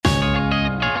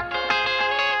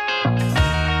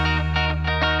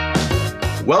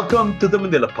Welcome to the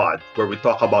Manila Pod, where we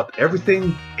talk about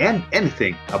everything and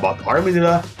anything about our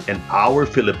Manila and our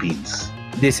Philippines.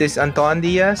 This is Anton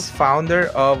Diaz, founder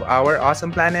of Our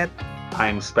Awesome Planet.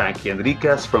 I'm Spanky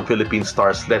Enriquez from Philippine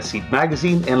Star's Let's Eat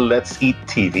magazine and Let's Eat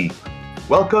TV.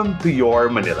 Welcome to your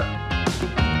Manila.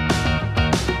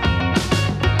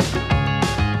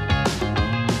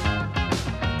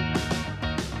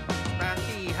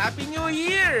 Spanky, Happy New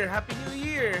Year! Happy New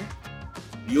Year!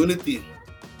 Unity.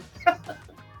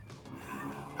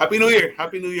 Happy New Year!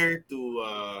 Happy New Year to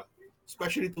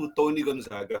especially to Tony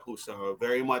Gonzaga, who's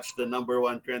very much the number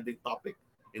one trending topic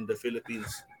in the Philippines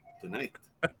tonight.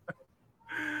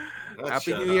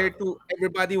 Happy New Year to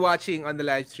everybody watching on the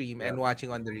live stream and watching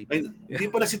on the replay. Hindi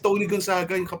pala si Tony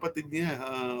Gonzaga, yung kapatid niya.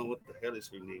 What the hell is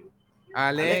her name?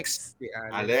 Alex.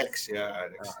 Alex.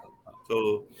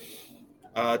 So,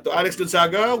 to Alex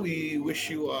Gonzaga, we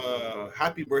wish you a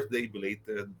happy birthday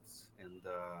belated. And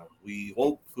we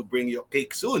hope to bring you a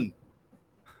cake soon.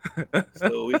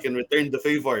 So we can return the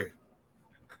favor.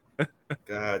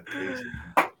 God, crazy.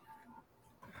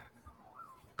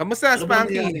 Kamusta,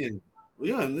 Spanky?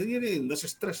 Yan, nasa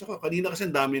stress ako. Kanina kasi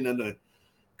ang dami na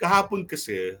kahapon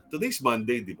kasi, today's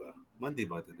Monday, di ba? Monday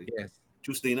ba today? Yes.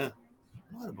 Tuesday na.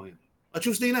 Ano ba yun?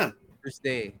 Tuesday na.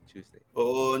 Tuesday.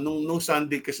 Oo, nung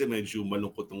Sunday kasi medyo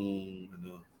malungkot yung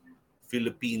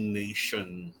Philippine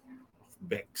Nation of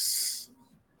Bex.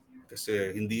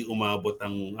 Kasi hindi umabot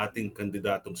ang ating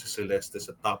kandidatong si Celeste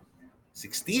sa top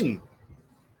 16.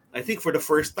 I think for the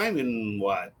first time in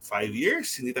 5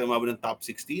 years, hindi tayo umabot ng top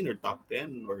 16 or top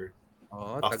 10 or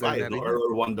top 5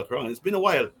 or won the crown. It's been a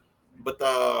while. But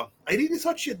I really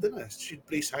thought she'd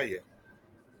place high.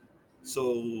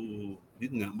 So,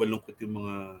 yun nga, malungkot yung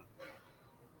mga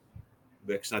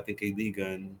Bex nating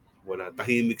kaibigan. Wala,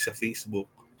 tahimik sa Facebook.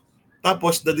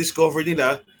 Tapos, na-discover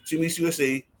nila, si Miss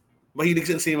USA, mahilig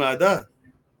sa ensaymada.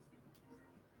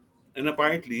 And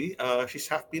apparently, she's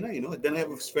half Pinay, Then I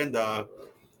have this friend,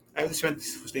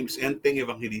 whose name is Enteng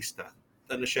Evangelista.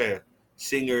 Ano siya,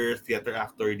 singer, theater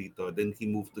actor dito. Then he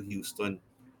moved to Houston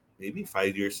maybe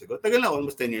 5 years ago. Tagal na,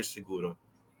 almost 10 years siguro.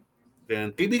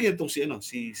 Then, kaibigan itong ano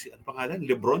pangalan?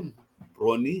 Lebron.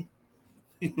 Bronny.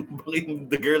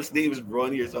 The girl's name is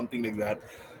Bronny or something like that.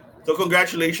 So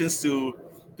congratulations to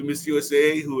Miss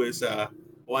USA, who is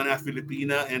one half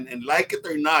Filipina, and like it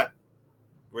or not,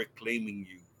 we're claiming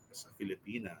you as a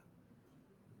Filipina.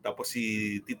 Tapos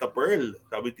si Tita Pearl,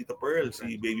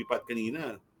 si Baby Pat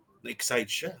kanina,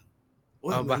 na-excite siya.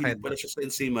 Mahilig pala siya sa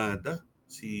ensaymada,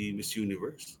 si Miss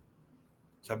Universe.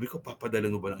 Sabi ko, papadala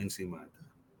mo ba ng ensaymada?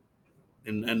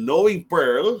 And knowing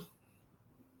Pearl,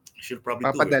 she'll probably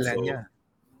papadala do it. So, niya.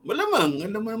 Malamang,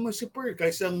 alam mo naman si Pearl,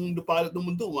 kahit ang dupalot ng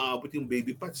mundo, umaabot yung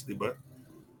Baby Pats, di ba?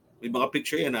 May mga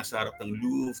picture yan, nasa harap ng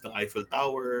Louvre, ng Eiffel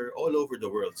Tower, all over the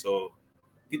world. So,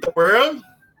 Tita Pearl,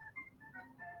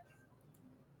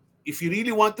 if you really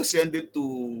want to send it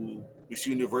to Miss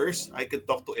Universe, I can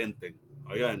talk to Enteng.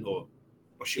 Ayan,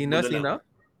 Sino?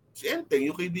 Si Enteng,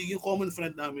 yung kaibigan, common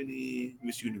friend namin ni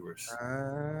Miss Universe.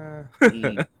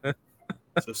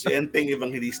 So, si Enteng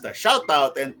Evangelista. Shout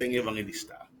out, Enteng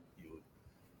Evangelista.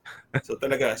 So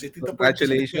talaga, si Tita Pearl.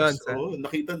 Congratulations.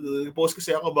 Nakita, post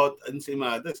kasi ako about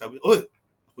ensaymada. Sabi, ako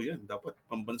yan. Dapat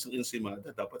pambansang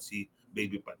ensaymada. Dapat si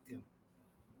Baby Pat yan.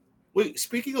 Wait,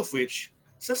 speaking of which,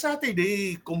 sa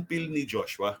Saturday, kumpil ni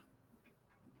Joshua.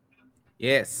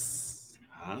 Yes.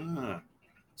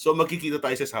 So magkikita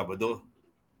tayo sa Sabado.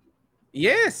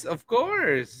 Yes, of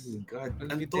course. God,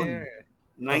 Anton,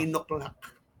 9 o'clock.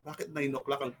 Bakit 9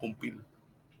 o'clock ang kumpil?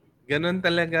 Ganon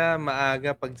talaga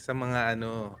maaga pag sa mga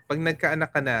pag nagkaanak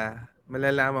ka na,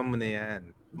 malalaman mo na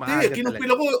yan. Maaga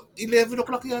kinumpil ako 11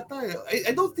 o'clock yata.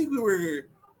 I don't think we were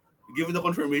given the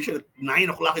confirmation at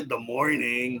 9 o'clock in the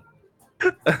morning.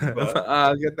 Diba?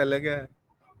 Maaga talaga.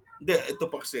 Hindi, ito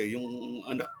pa kasi, yung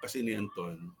anak kasi ni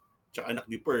Anton, tsaka anak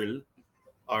ni Pearl,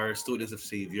 are students of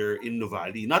Xavier in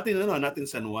Nuvali. Not in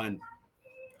San Juan.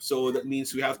 So that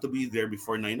means we have to be there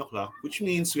before 9 o'clock, which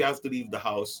means we have to leave the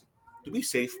house to be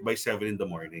safe by 7 in the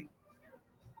morning.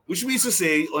 Which means to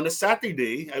say, on a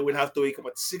Saturday, I will have to wake up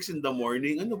at 6 in the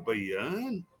morning. Ano ba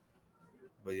yan?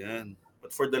 But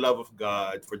for the love of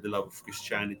God, for the love of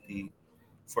Christianity,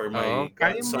 for my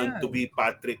godson to be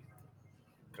Patrick,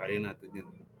 kaya natin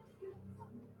yan.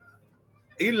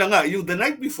 Ayun lang nga, the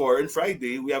night before, on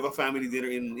Friday, we have a family dinner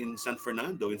in San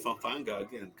Fernando, in Pampanga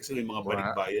again. Kasi may mga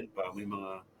balikbayan pa, may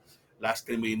mga last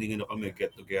remaining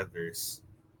get-togethers.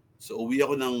 So, uwi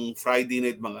ako ng Friday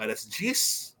night mga alas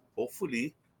 10,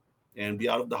 hopefully, and be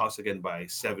out of the house again by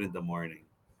 7 in the morning.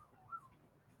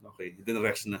 Okay, then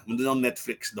rest na. Mundun ang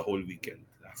Netflix the whole weekend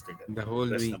after that. The whole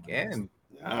weekend?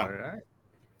 Yeah. Alright.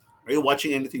 Are you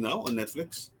watching anything now on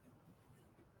Netflix?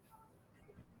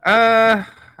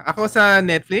 Ako sa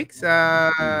Netflix,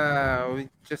 we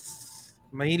just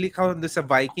mahilig ako doon sa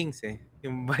Vikings eh.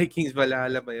 Yung Vikings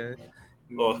Valhalla ba yun?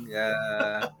 Oh, Yung,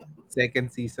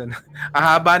 second season.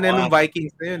 Ahaba na nung wow.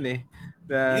 Vikings na yun eh.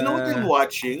 You know what I'm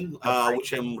watching, The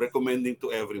which I'm Vikings. recommending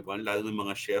to everyone, lalo ng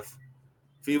mga chef.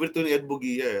 Favorite to ni Ed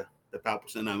Bugia,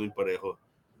 natapos na namin pareho.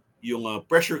 Yung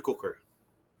pressure cooker.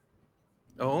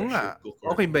 Oo Pressure nga. cooker.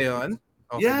 Okay ba yun?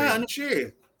 Okay ba Yeah, yun? ano siya eh.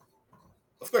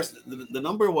 Of course, the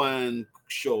number one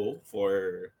show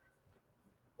for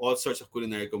all sorts of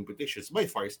culinary competitions by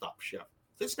far is Top Chef.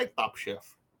 So it's like Top Chef.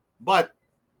 But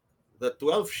the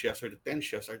 12 chefs or the 10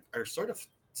 chefs are sort of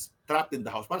trapped in the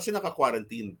house. Parang sila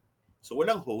naka-quarantine. So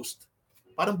walang host.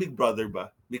 Parang Big Brother ba?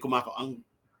 May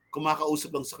kumakausap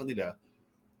lang sa kanila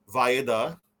via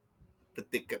the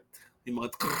ticket. Yung mga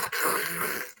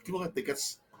yung mga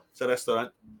tickets sa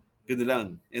restaurant. Ganun lang.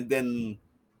 And then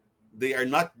they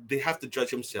have to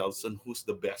judge themselves on who's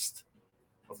the best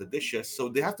of the dishes. So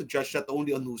they have to judge not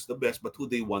only on who's the best, but who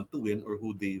they want to win or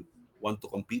who they want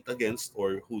to compete against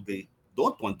or who they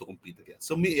don't want to compete against.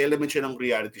 So may element siya ng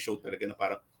reality show talaga na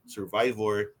parang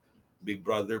Survivor, Big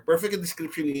Brother. Perfect yung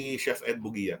description ni Chef Ed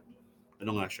Bugia.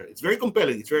 Ano nga siya? It's very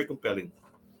compelling. It's very compelling.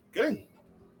 Galing.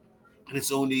 And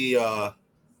it's only 8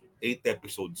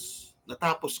 episodes.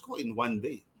 Natapos ko in one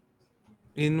day.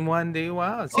 In one day,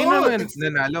 wow. Sino Oh,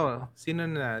 nanalo? Sino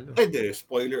nanalo? Ay, de,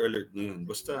 spoiler alert na yun.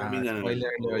 Basta, may nanalo.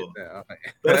 Spoiler alert. Oo.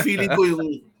 Okay. Pero feeling ko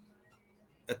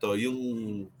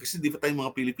kasi di ba tayong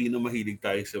mga Pilipino mahilig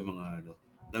tayo sa mga,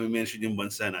 nami-mention yung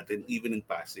bansa natin, even in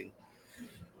passing.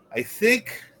 I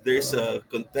think there's a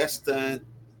contestant,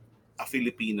 a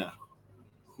Filipina,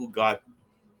 who got,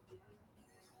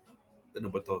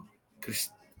 ano ba to?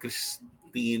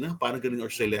 Christina, parang ganun,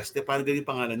 or Celeste, parang ganun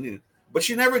yung pangalan niya. But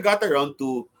she never got around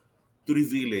to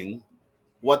revealing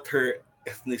what her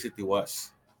ethnicity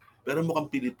was. Pero mukhang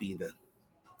Pilipina.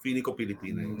 Feeling ko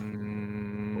Pilipina yun.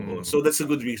 Oo. So that's a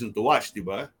good reason to watch, di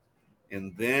ba?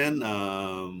 And then,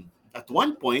 at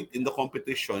one point in the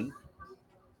competition,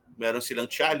 meron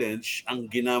silang challenge, ang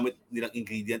ginamit nilang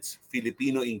ingredients,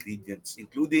 Filipino ingredients,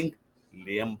 including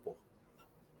liempo.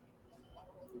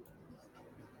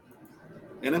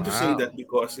 And I'm just saying that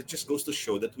because it just goes to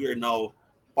show that we are now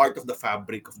part of the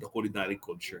fabric of the culinary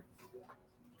culture.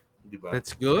 Di ba?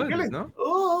 That's good, no?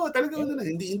 Oo, talaga na.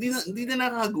 Hindi na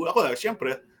nakakagulo. Ako,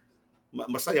 syempre,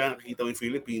 masaya nakikita mo yung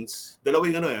Philippines. Dalawa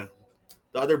yung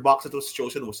the other box that was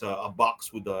chosen was a box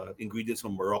with the ingredients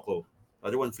from Morocco. The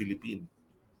other one, Philippine.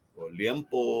 O,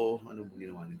 liempo. Ano ba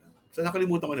ginawa nila? So,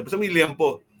 nakalimutan ko na. Basta may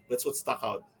liempo. That's what stuck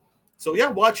out. So,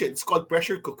 yeah, watch it. It's called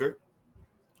Pressure Cooker.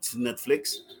 It's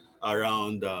Netflix.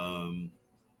 Around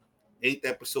 8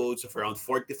 episodes of around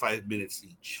 45 minutes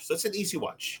each. So, it's an easy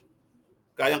watch.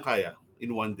 Kayang-kaya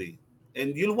in one day.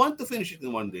 And you'll want to finish it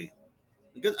in one day.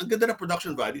 Ang ganda na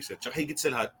production values eh. Tsaka higit sa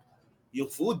lahat, yung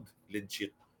food,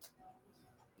 legit.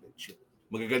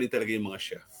 Magagaling talaga yung mga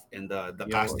chef. And the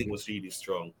casting was really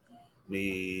strong.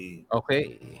 May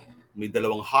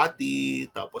dalawang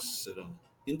hottie, tapos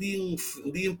hindi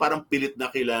yung parang pilit na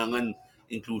kailangan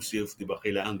inclusive, di ba?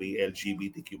 Kailangan may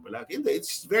LGBTQ palagi. Hindi,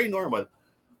 it's very normal.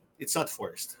 It's not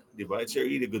forced, di ba? It's a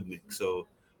really good mix. So,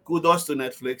 kudos to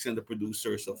Netflix and the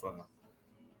producers of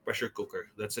Pressure Cooker.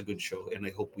 That's a good show, and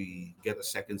I hope we get a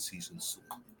second season soon.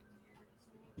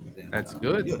 Then, That's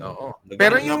good. Oo.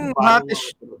 Pero yung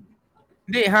hottest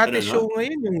show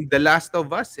ngayon yung The Last of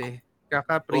Us eh.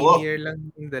 Kaka-premiere lang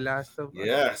yung The Last of Us.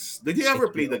 Yes. Did you ever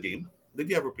play the game?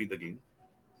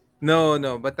 No,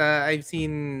 but I've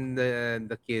seen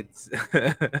the kids.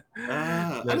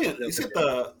 Ano yun?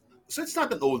 So it's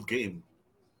not an old game?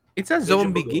 It's a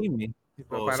zombie game eh.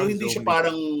 So hindi siya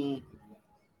parang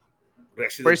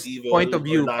Resident First Evil point of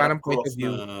view, or Lara parang point Croft of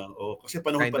view. Kasi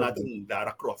panahon Kind pa of natin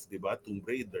Lara Croft, di ba? Tomb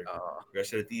Raider,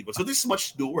 Resident Evil. So this is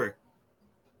much newer.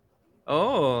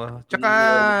 Tsaka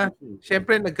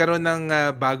syempre nagkaroon ng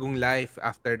bagong life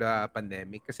after the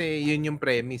pandemic kasi yun yung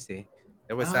premise eh.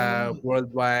 There was a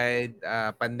worldwide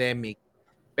pandemic.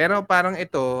 Pero parang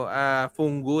ito,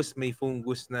 may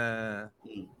fungus na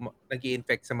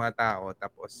nag-i-infect sa mga tao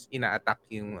tapos ina-attack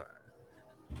yung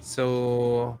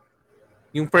so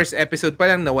yung first episode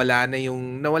pa lang nawala na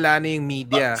yung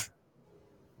media.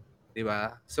 'Di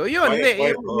ba? So yun,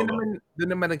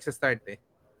 doon naman nagsa-start eh.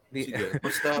 Sige,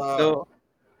 basta so,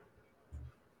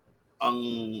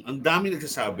 ang dami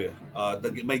nagsasabi.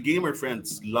 My gamer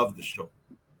friends love the show.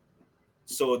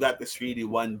 So that is really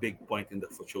one big point in the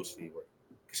show's favor.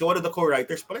 Kasi one of the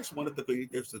co-writers pala is one of the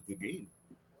creators of the game.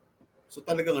 So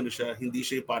talagang siya, hindi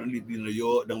siya parang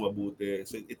linayo ng mabuti.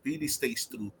 So it really stays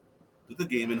true to to the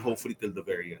game and hopefully till the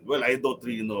very end. Well, I don't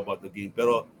really know about the game,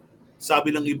 pero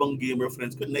sabi ng ibang gamer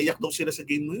friends ko, naiyak daw sila sa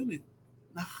game na yun eh.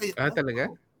 Nakakayak daw. Talaga?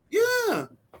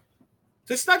 Yeah.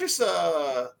 So it's not just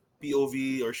a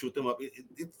POV or shoot 'em up.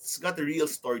 It's got a real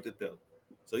story to tell.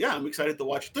 So yeah, I'm excited to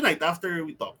watch tonight after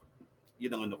we talk.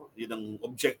 Yun ang yun ang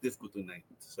objective ko tonight.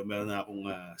 So meron na akong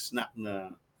snack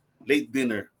na late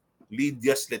dinner,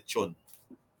 Lydia's lechon.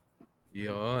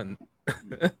 Yun.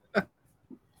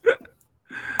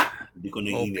 Hindi ko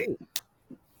naiinit. Okay.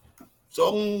 So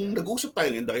ang nag-usap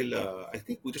tayo ngayon dahil I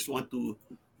think we just want to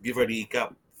give a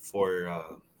recap for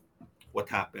what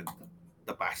happened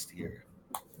the past year.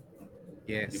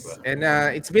 Yes. Diba? And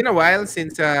it's been a while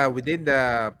since we did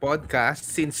the podcast,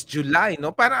 since July,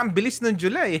 no? Parang ang bilis ng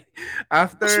July.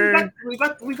 After we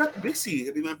got busy.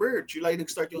 Remember, July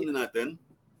nag-start yung natin.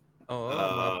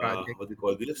 Mga project. What do you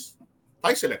call this?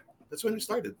 Thai Select. That's when we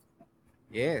started.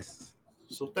 Yes.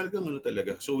 So talagang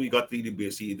talaga. So we got really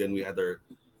busy. Then we had our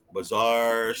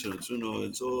bazaar,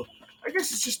 sunod-sunod. So I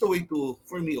guess it's just a way to,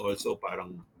 for me also,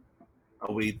 parang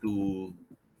a way to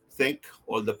thank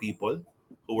all the people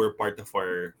who were part of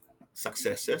our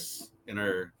successes in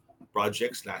our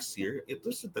projects last year.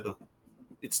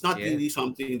 It's not really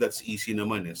something that's easy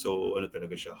naman eh. So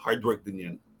talaga siya. Hard work din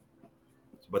yan.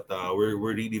 But we're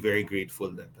really very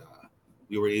grateful that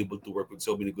we were able to work with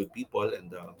so many good people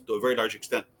and to a very large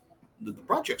extent, the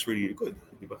projects were really good.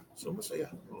 Diba? So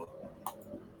masaya.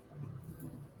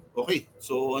 Okay,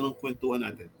 so anong kwentuhan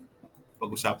natin?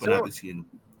 Pag-usapan natin si ano?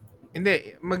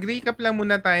 Hindi, mag-recap lang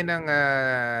muna tayo ng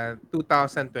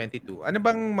 2022. Ano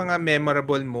bang mga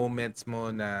memorable moments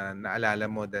mo na naalala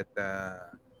mo that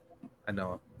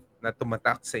na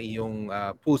tumatak sa iyong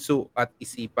puso at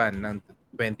isipan ng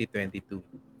 2022?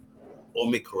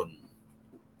 Omicron.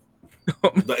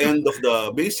 The end of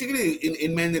basically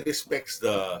in many respects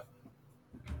the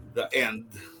end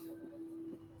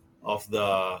of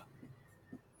the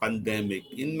pandemic.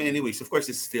 In many ways, of course,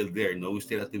 it's still there. No, we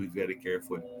still have to be very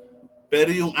careful. Pero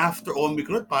yung after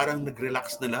Omicron, parang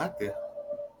nag-relax na lahat eh.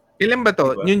 Kailan ba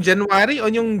to? Diba? Yung January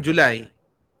o yung July?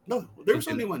 No, there was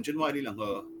only one. January lang.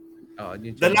 Yung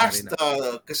January the last,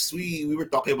 because we were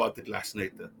talking about it last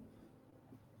night.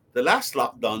 The last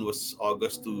lockdown was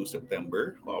August to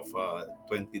September of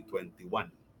 2021.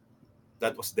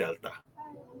 That was Delta.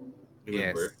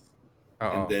 Remember? Yes.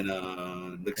 And then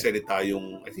nagsalita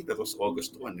yung, I think that was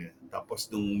August 1 eh. Tapos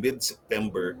nung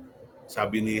mid-September,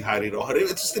 sabi ni Harry Roque,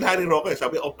 it's still Harry Roque,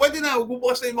 sabi, pwede na,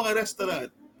 magbubukas na yung mga restaurant.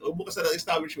 Magbubukas na ng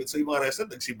establishment. So yung mga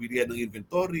restaurant, nagsibilihan ng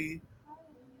inventory.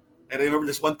 And I remember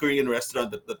there's one Korean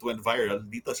restaurant that went viral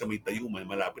dito sa may Tayuman,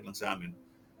 malapit lang sa amin.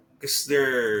 Because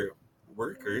their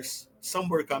workers, some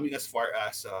were coming as far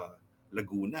as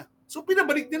Laguna. So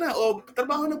pinabalik nila,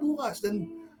 trabaho na bukas.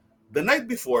 Then the night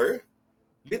before,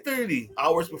 literally,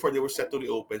 hours before they were set to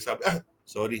reopen, sabi,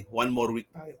 sorry, one more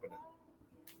week tayo pala.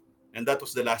 And that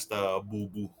was the last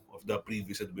boo-boo of the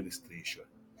previous administration.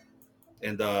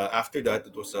 And after that,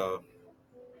 it was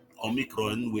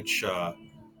Omicron, which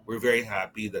we're very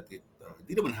happy that it,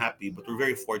 hindi naman happy, but we're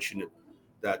very fortunate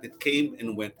that it came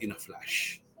and went in a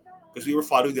flash. Because we were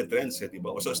following the trends,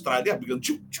 diba? Sa Australia, biglang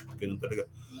chuk, ganun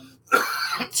talaga.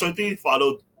 So it really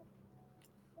followed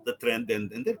the trend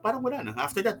and then parang wala na.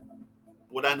 After that,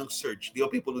 wala nang surge.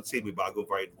 People would say may bago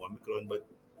variant Omicron, but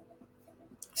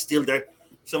still there.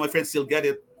 So my friends still get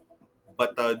it.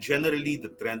 But generally, the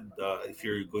trend, if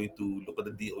you're going to look at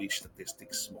the DOH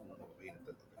statistics,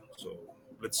 so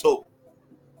let's hope.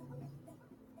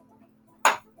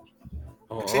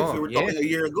 Kasi if we were talking a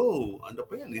year ago, ano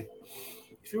pa yan eh?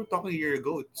 If you were talking a year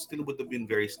ago, it still would have been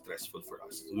very stressful for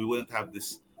us. We wouldn't have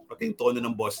this, pati yung tono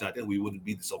ng boss natin, we wouldn't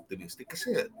be this optimistic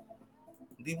kasi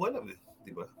hindi mo alam eh.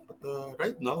 Diba? But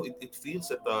right now, it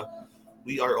feels that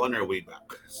we are on our way back.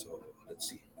 So, let's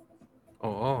see.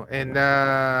 Oo. And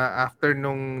after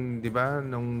nung, di ba,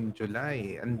 nung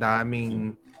July, ang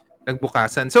daming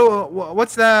nagbukasan. So,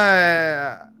 what's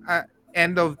the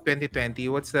end of 2020?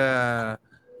 What's the,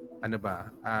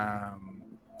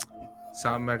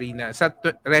 summary na, sa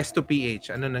rest to PH,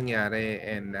 ano nangyari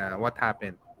and what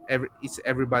happened? Is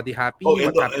everybody happy?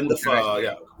 What happened?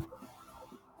 Yeah.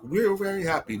 We're very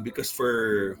happy because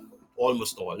for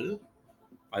almost all,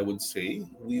 I would say,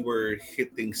 we were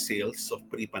hitting sales of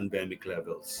pre-pandemic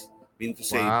levels. Meaning to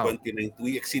say, 2019,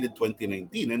 we exceeded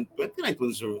 2019, and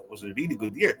 2019 was a really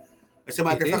good year. As a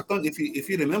matter of fact, if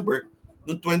you remember,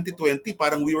 in 2020,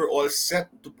 parang we were all set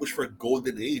to push for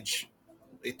golden age.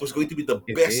 It was going to be the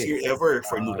best year ever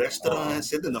for new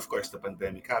restaurants, and then of course the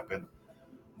pandemic happened.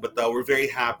 But we're very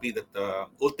happy that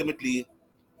ultimately,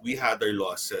 we had our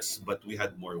losses, but we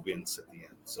had more wins at the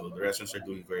end. So the restaurants are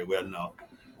doing very well now.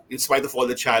 in spite of all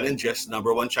the challenges,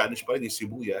 number one challenge pa rin is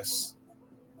sibuyas.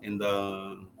 And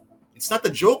it's not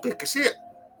a joke kasi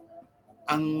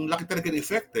ang laki talaga ng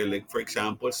effect eh. Like for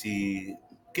example,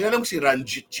 kilala mo si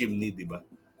Ranjit Chimney, di ba?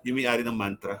 Yung may-ari ng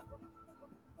Mantra.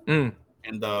 Mm.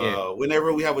 And Yeah.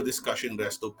 whenever we have a discussion in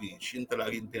Resto Peach, yun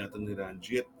talaga yung tinatanong ni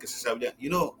Ranjit. Kasi sabi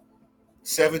niya,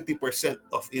 70%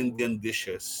 of Indian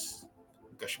dishes,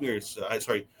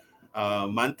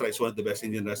 Mantra is one of the best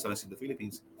Indian restaurants in the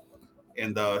Philippines.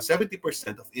 And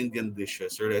 70% of Indian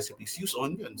dishes or recipes use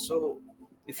onion. So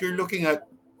if you're looking at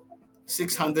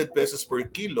 600 pesos per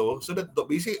kilo, so that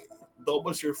basically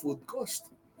doubles your food cost,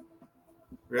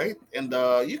 right? And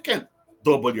you can't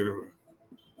double your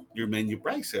menu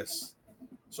prices.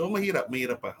 So mahirap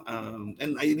pa.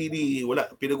 And I really,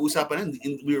 pinag-usapan na,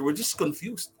 we were just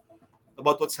confused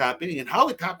about what's happening and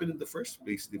how it happened in the first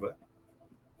place, di ba?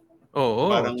 Oo,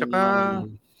 Parang, tsaka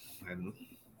I don't know.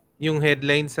 yung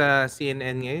headline sa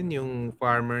CNN ngayon, yung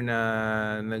farmer na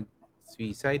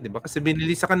nag-suicide, 'di ba? Kasi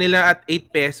binili sa kanila at 8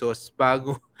 pesos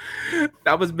bago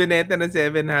tapos binenta ng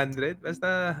 700.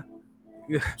 Basta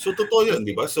So totoo yun,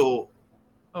 di ba? So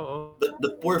oo.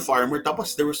 the poor farmer,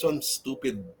 tapos there was some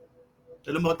stupid,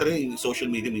 alam mo talaga yung social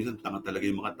media, minsan tanga talaga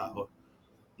yung mga tao.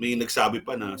 May nagsabi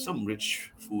pa na some rich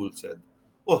fool said,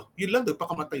 yun lang,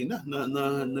 nagpakamatay na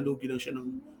nalugi lang siya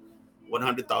ng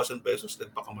 100,000 pesos,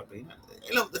 nagpakamatay na.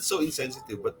 That's so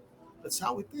insensitive, but that's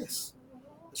how it is.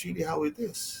 That's really how it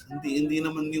is. Hindi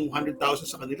naman yung 100,000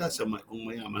 sa kanila, kung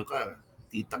mayaman ka,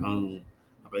 tita kang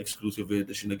naka-exclusive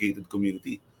edition na gated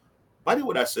community. Pari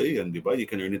wala sa'yo yan, di ba? You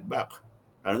can earn it back.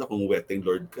 Ano na kung wedding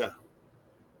lord ka.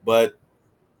 But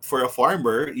for a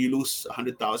farmer, you lose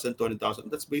 100,000, 200,000,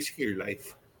 that's basically your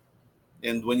life.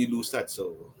 And when you lose that,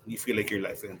 so you feel like your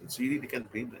life ended. So you really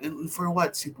can't blame them. And for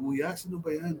what? Sibuyas? Ano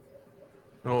ba yan?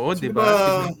 Oo, 'di ba?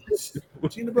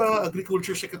 Sino ba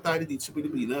agriculture secretary dito sa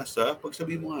Pilipinas? Ha?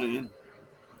 Pagsabihin mo nga yan.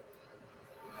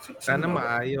 Sana ba?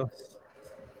 maayos.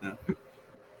 Ha?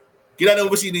 Kilala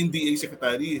mo ba sino yung DA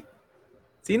secretary?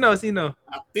 Sino?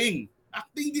 Acting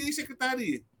DA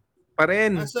secretary. Pa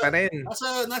rin.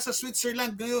 Nasa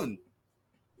Switzerland ngayon.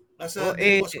 Nasa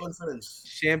Eh, Davos conference.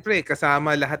 Siyempre,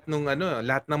 kasama lahat ng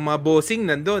mga bossing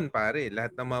nandun, pare.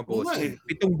 Lahat ng mga Oo nga bossing.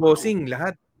 7 bossing,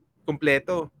 lahat.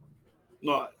 Kumpleto.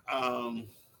 No,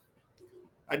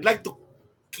 I'd like to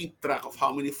keep track of how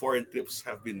many foreign trips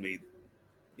have been made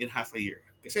in half a year.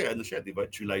 Kasi siya, di ba?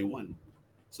 July 1.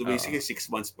 So basically, 6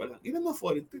 months pa lang. Ilan mga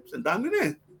foreign trips? Ang dami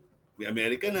na eh. May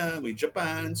America na, may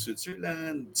Japan,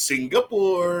 Switzerland,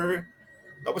 Singapore.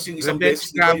 Tapos yung isang Revenge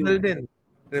beses, travel din.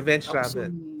 Revenge tapos travel.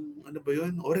 Ano ba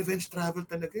yun? Revenge travel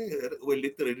talaga eh. Well,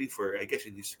 literally for, I guess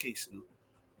in this case, no?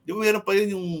 Di ba meron pa yun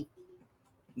yung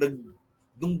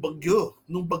nung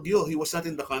bagyo, he was not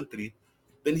in the country.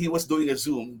 Then he was doing a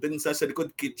Zoom. Then sa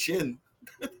likod, kitchen.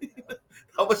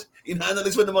 Tapos,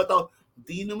 ina-analyze mo ng mga tao,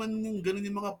 di naman yung ganun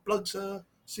yung mga plug sa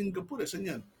Singapore. Saan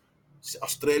yan? Sa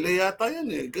Australia yata yan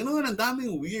eh. Ganun, ang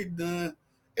daming weird na...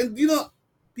 And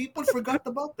people forgot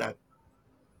about that.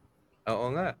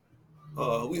 Oo nga.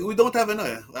 We don't have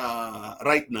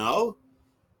right now,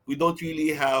 we don't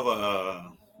really have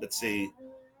let's say,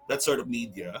 that sort of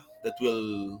media that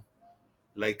will,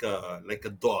 like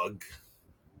a dog,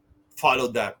 follow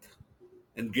that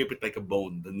and grip it like a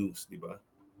bone, the news, di ba?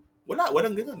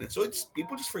 Walang ganun eh. So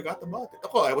people just forgot about it.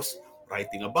 I was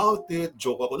writing about it,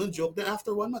 joke ako ng joke, then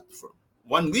after 1 month, for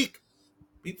 1 week,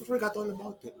 people forgot all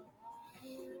about it.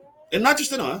 And not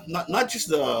just not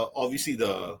just obviously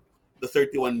the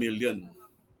 31 million.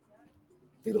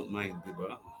 They don't mind, di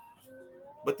ba?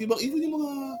 But even yung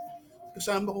mga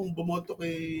kasama kong bumoto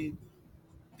kay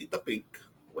Tita Pink,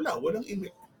 walang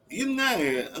imik. Yun nga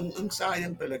eh, ang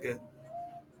sayang talaga.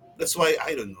 That's why,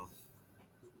 I don't know.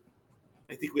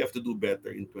 I think we have to do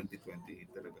better in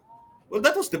 2028 talaga. Well,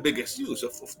 that was the biggest news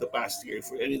of the past year.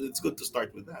 It's good to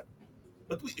start with that.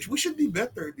 But we should be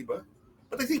better, di ba?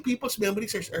 But I think people's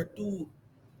memories are too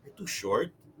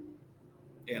short.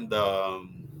 And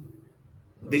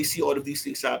they see all of these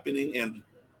things happening, and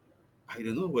I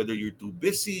don't know whether you're too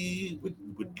busy with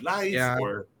life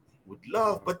or with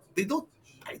love, but they don't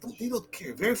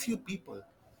care. Very few people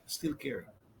still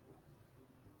care.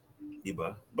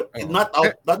 Diba? But not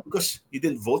because you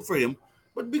didn't vote for him,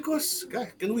 but because,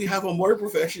 God, can we have a more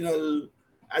professional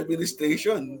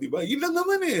administration? Diba? Yun lang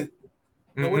naman eh.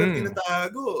 Na walang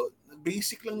tinatago.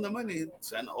 Basic lang naman eh.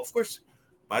 Sana, of course,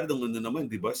 parang naman,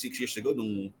 diba? 6 years ago,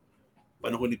 nung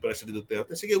panahon ni President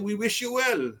Duterte, sige, we wish you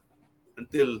well.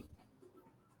 Until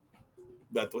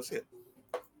that was it.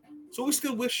 So we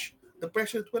still wish the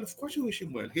president well. Of course we wish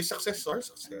him well. His success is our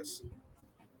success.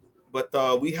 But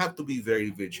we have to be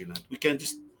very vigilant. We can't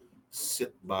just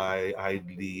sit by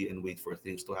idly and wait for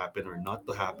things to happen or not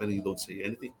to happen. You don't say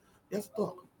anything. You have to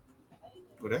talk.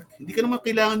 Correct? Hindi ka naman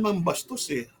kailangan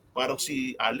mambastos eh. Parang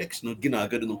si Alex, no,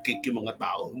 ginagano ng cake yung mga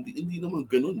tao. Hindi naman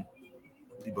ganun.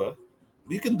 Di ba?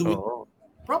 You can do it Oo.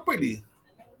 properly,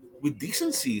 with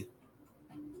decency,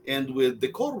 and with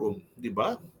decorum, di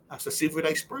ba? As a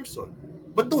civilized person.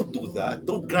 But don't do that.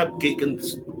 Don't grab cake and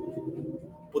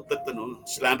put that,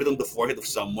 slam it on the forehead of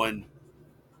someone.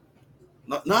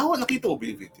 Nakita mo ba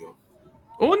yung video?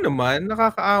 Oo naman,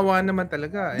 nakakaawa naman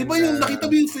talaga. Di And ba yung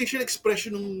nakita mo yung facial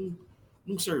expression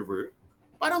ng server?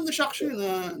 Parang na-shock siya na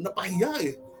napahiya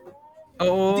eh. Hindi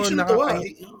oo, siya natawa.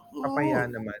 nakakapahiya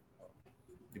naman.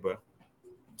 Di ba?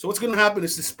 So what's gonna happen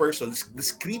is this person,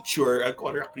 this creature, I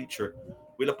call her a creature,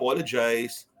 will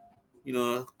apologize,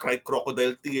 cry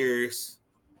crocodile tears,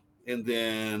 and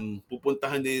then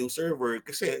pupuntahan niya yung server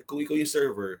kasi kung ikaw yung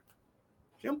server,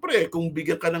 syempre, kung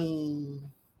bigyan ka ng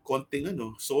konting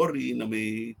sorry na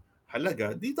may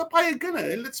halaga, dito payag ka na.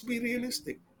 And let's be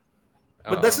realistic.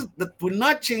 But that will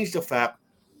not change the fact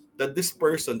that this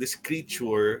person, this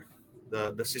creature,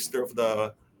 the sister of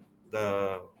the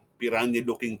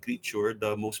piranha-looking creature,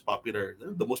 the most popular,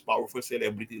 the most powerful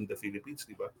celebrity in the Philippines,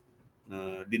 di ba?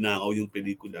 Na dinangaw yung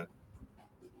pelikula.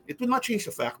 It will not change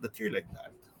the fact that you're like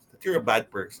that you're a bad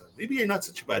person. Maybe you're not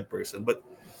such a bad person, but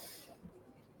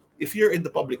if you're in the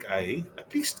public eye,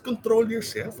 at least control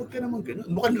yourself. Huwag ka naman ganun.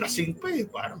 Mukhang lasing pa eh.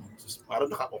 Parang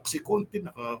naka-oxycontin,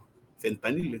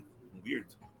 naka-fentanyl eh. Weird.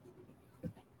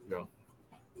 Yeah.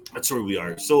 That's where we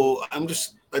are. So I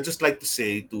just like to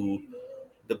say to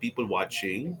the people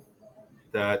watching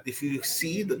that if you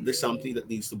see that there's something that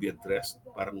needs to be addressed,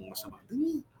 parang masama,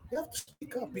 then you have to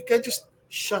speak up. You can't just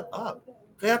shut up.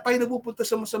 Kaya tayo napupunta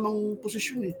sa masamang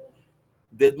posisyon eh.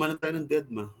 Deadman na tayo ng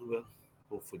deadman. Well,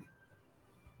 hopefully.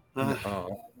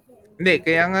 Hindi,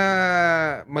 kaya nga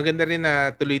maganda rin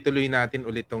na tuloy-tuloy natin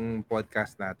ulit tong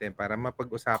podcast natin para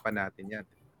mapag-usapan natin yan.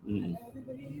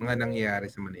 Mga nangyayari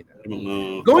sa Manila.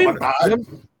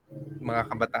 Mga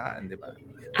kabataan, di ba?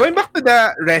 Going back to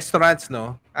the restaurants,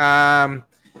 no?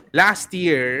 Last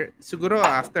year, siguro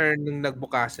after nung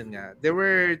nagbukasan nga, there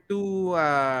were two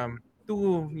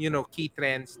key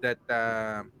trends that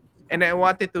and I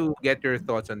wanted to get your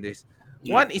thoughts on this.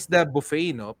 One is the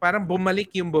buffet, no? Parang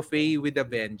bumalik yung buffet with a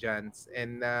vengeance.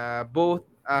 And both,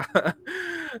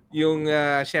 yung,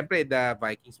 syempre, the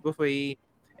Vikings buffet.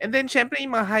 And then, syempre,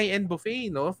 yung mga high-end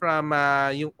buffet, no? From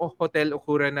yung Hotel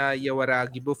Okura na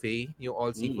Yawaragi buffet, yung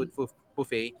all-seafood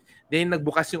buffet. Then,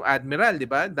 nagbukas yung Admiral, di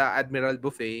ba? The Admiral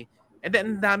buffet. And then,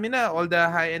 ang dami na, all the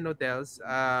high-end hotels.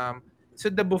 So,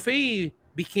 the buffet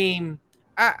became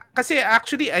kasi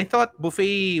actually I thought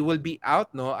buffet will be out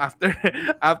no after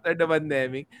the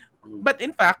pandemic, but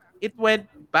in fact it went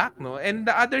back no. And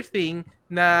the other thing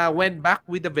na went back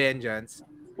with the vengeance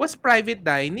was private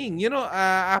dining.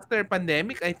 After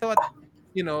pandemic I thought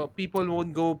people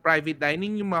won't go private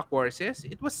dining. Yung mga courses,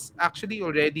 it was actually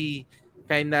already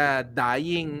kind of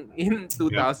dying in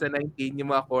 2019 yung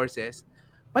mga courses,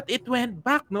 but it went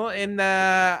back no. And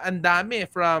ang dami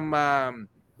from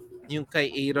yung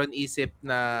kay Aaron Isip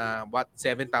na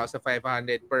 7,500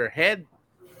 per head,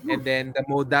 and then the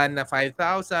Modan na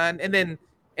 5,000,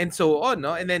 and so on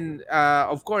no. And then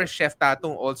of course Chef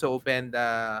Tatong also opened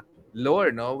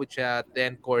Lore no, which 10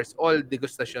 course all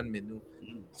degustation menu.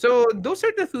 So those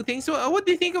are the two things. So what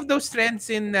do you think of those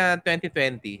trends in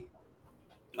 2020?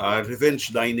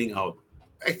 Revenge dining out.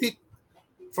 I think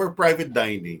for private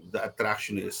dining, the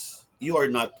attraction is you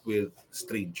are not with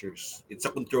strangers. It's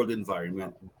a controlled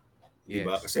environment. Yes.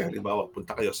 Diba? Kasi halimbawa,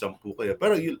 punta kayo, 10 kayo,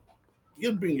 pero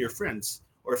you'll bring your friends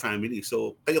or family.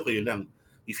 So, kayo lang.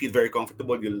 You feel very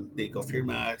comfortable. You'll take off your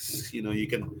mask. You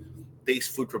can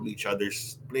taste food from each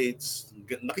other's plates.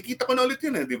 Nakikita ko na ulit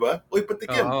yun di ba? Uy,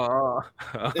 patikim.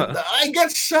 And I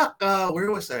got shocked.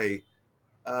 Where was I?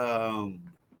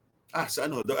 Sa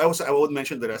ano? I won't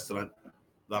mention the restaurant.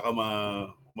 Baka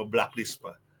ma-blacklist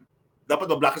pa. Dapat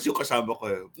ma-blacklist yung kasama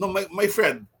ko. No, my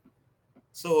friend.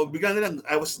 So, bigla na lang,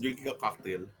 I was drinking a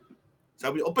cocktail.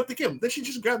 Sabi niya, patikim. Then she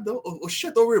just grabbed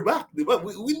shit, we're back. Di ba?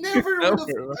 We never would have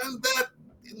done that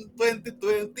in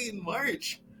 2020 in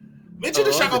March. Medyo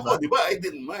na-shock ako, di ba? I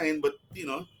didn't mind, but,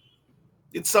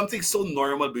 it's something so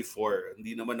normal before.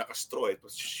 Hindi naman nakastraw. It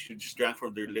was, she just drank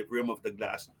from the rim of the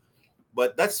glass.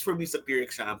 But that's, for me, is a clear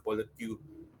example that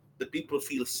people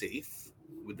feel safe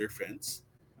with their friends,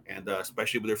 and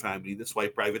especially with their family. That's why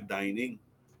private dining.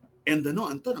 And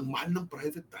Anton, ang mahal ng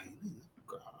private dining.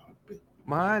 Grabe.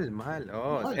 Mahal.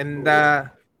 Oh. And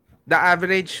the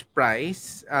average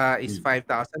price is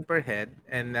 5,000 per head,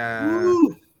 and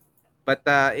But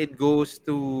it goes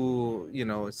to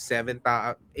 8,000,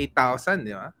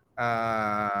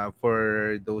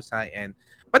 for those high end.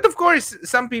 But of course,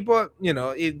 some people,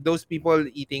 if those people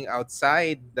eating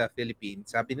outside the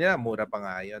Philippines, sabi nila mura pa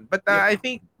nga yun. But Yeah. I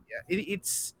think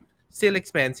it's still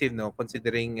expensive, no,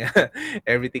 considering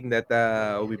everything that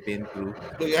we've been through.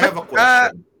 So I But have a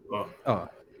question. oh,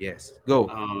 yes,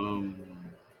 go. Um,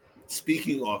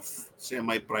 Speaking of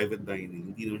semi-private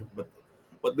dining, hindi naman,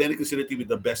 but many consider it to be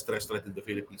the best restaurant in the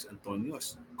Philippines,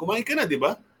 Antonio's. Kumain ka na, di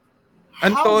ba? How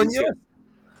is Antonio. it?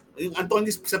 Yung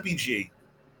Antonio's sa PGA.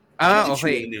 Ano yung itsura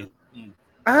Okay. niya? Mm.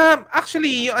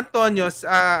 Actually, yung Antonio's,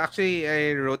 actually,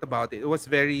 I wrote about it. It was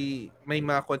may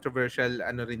mga controversial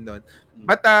ano rin doon.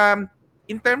 But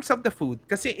in terms of the food,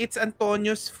 kasi it's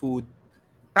Antonio's food,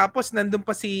 tapos nandun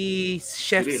pa si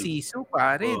Chef Cyril. Sisu,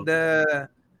 pare, Oh.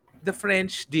 the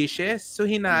French dishes. So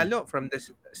hinalo from the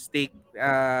steak,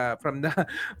 from the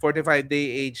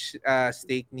 45-day age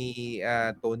steak ni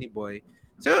Tony Boy.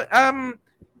 So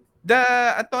the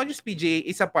Antonio's PGA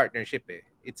is a partnership eh.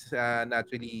 It's not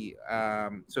really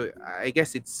so I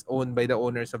guess it's owned by the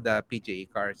owners of the PGA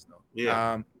cars, no.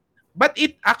 Yeah. But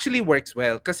it actually works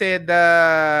well kasi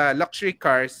the luxury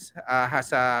cars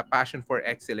has a passion for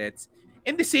excellence.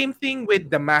 And the same thing with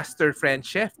the master French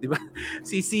chef, di ba?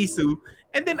 Si Sisu.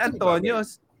 And then Actually, bagay.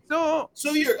 Antonio's. So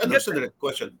So the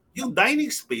question. Yung dining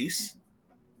space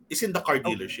is in the car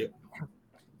dealership.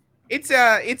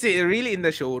 it's really in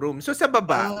the showroom. So sa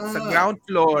baba, sa ground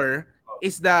floor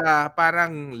is the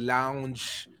parang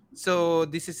lounge. So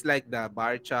this is like the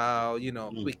bar chow,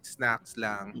 quick snacks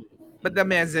lang. But the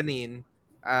mezzanine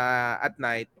at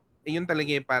night, yun talaga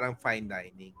yung parang fine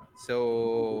dining.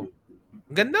 So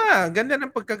ganda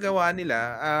ng pagkagawa nila.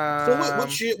 So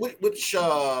which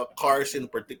cars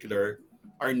in particular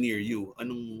are near you?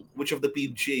 Which of the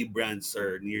PGA brands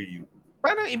are near you?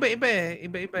 Parang iba-iba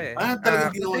eh.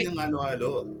 Talagang ginawa Kasi, niyang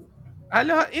ano-halo.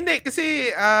 hindi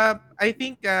kasi I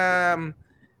think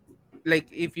like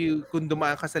if kung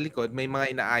dumaan ka sa likod, may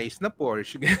mga inaayos na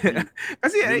Porsche.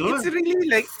 Kasi it's really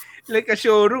like a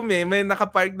showroom eh. May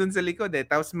nakapark dun sa likod eh.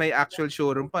 Tapos may actual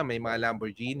showroom pa, may mga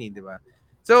Lamborghini, di ba?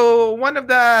 So one of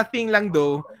the thing lang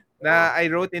though na I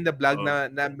wrote in the blog na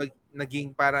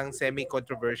naging parang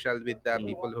semi-controversial with the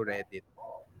people who read it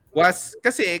was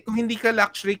kasi kung hindi ka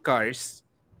luxury cars,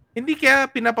 hindi kaya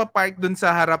pinapapark dun sa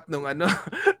harap nung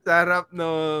sa harap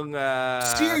nung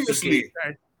Seriously?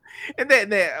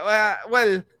 Hindi.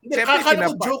 Well, Hindi, syempre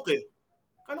kala ko joke eh.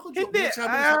 Kala ko joke. Hindi.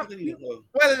 Sabi sa akin kanina.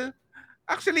 Well,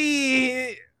 actually,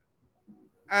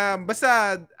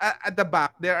 basta at the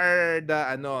back there are the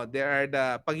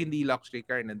pag hindi luxury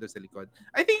car nandoon sa likod.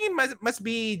 I think it must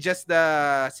be just the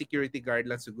security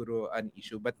guard lang siguro an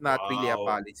issue but not really a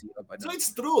policy of So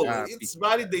it's true. It's PGA.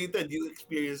 validated. You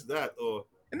experienced that. Oh.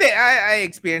 Hindi, I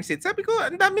experienced it. Sabi ko,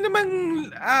 ang dami namang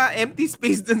empty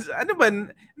space dun. Ano ba?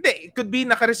 Hindi, it could be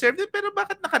naka-reserve din, pero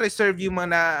bakit naka-reserve yung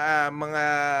mga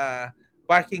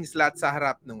parking slot sa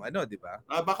harap nung di ba?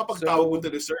 Baka pag tawag mo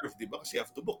to reserve, di ba? Kasi you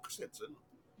have to book. Kasi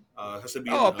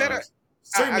sasabihin pero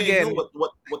sir, may I again, know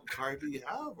what car do you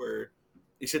have? Or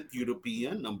is it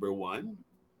European, number one?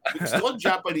 Because all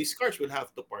Japanese cars will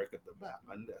have to park at the back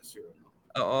unless you're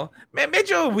Oo.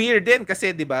 Medyo weird din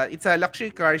kasi 'di ba? It's a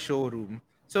luxury car showroom.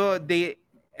 So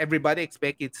everybody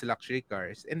expect it's luxury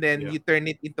cars and then you turn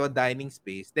it into a dining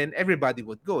space, then everybody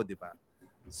would go, 'di ba?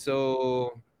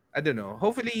 So I don't know.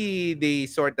 Hopefully they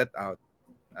sort that out.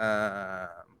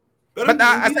 Pero but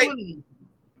hindi naman,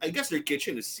 I guess their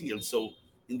kitchen is sealed so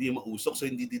hindi mausok so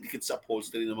hindi didikit sa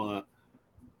upholstery ng mga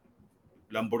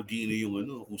Lamborghini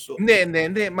yung usok.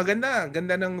 Hindi. Maganda.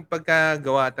 Ganda ng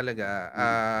pagkagawa talaga.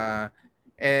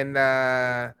 And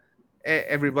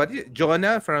everybody,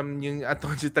 Jonah from yung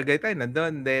Atonjo Tagaytay,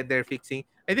 nandun. They're fixing.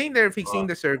 I think they're fixing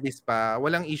the service pa.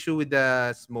 Walang issue with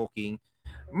the smoking.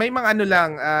 May mga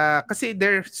lang, kasi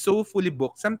they're so fully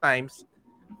booked. Sometimes,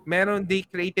 they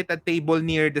created a table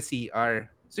near the CR.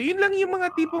 So yun lang yung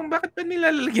mga tipong bakit pa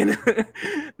nilalagyan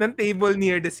ng table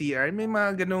near the CR. May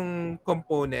mga ganong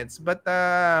components. But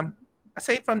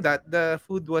aside from that, the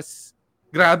food was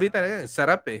grabe talaga.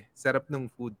 Sarap eh. Sarap ng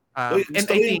food.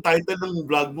 Gusto ko yung title ng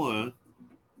vlog mo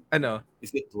ano?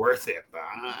 Is it worth it?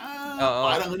 Parang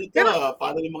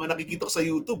parang yung mga nakikita ko sa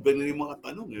YouTube, ganun yung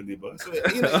mga tanong di ba? So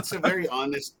it's a very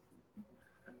honest.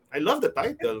 I love the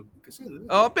title. Kasi,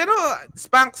 pero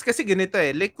Spanks kasi ganito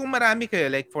eh. Like kung marami kayo,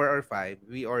 like 4 or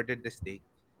 5, we ordered the steak.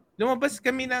 Lumabas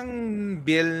kami ng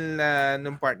bill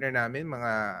nung partner namin,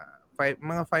 mga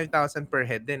 5,000 per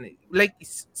head din. Like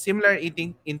similar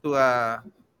eating into one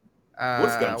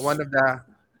of the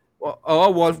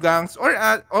Wolfgang's or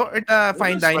the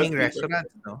fine dining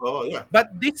restaurants, no? Oh, yeah.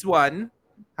 But this one,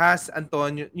 has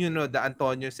Antonio, the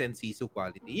Antonio Sisu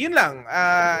quality. Yun lang.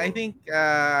 I think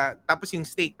tapos yung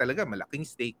steak talaga, malaking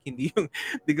steak, hindi yung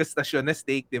degustasyon na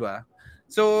steak, 'di ba?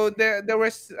 So there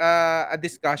was a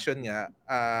discussion nga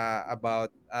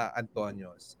about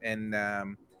Antonio's, and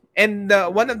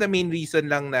one of the main reason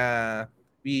lang na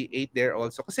we ate there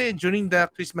also kasi during the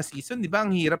Christmas season, 'di ba, ang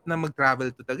hirap na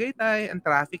mag-travel to Tagaytay, ang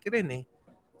traffic rin eh.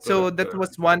 So that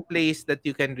was one place that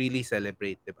you can really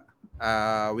celebrate, 'di ba?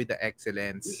 With the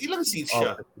excellence Ilang seats of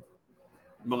siya?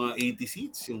 Mga 80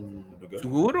 seats yung lugar?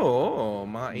 siguro, oo,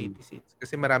 mga 80 seats.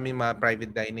 Kasi maraming mga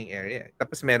private dining area.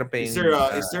 Tapos meron pa Is yung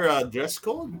there a dress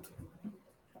code? Do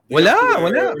you wala, have to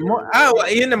wear... wala.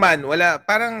 Ayun naman, wala.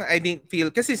 Parang I didn't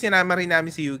feel kasi sinama rin namin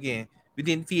si Yugi. We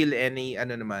didn't feel any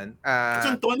ano naman.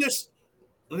 Kasi Antonius,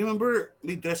 remember,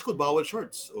 may dress code, bawal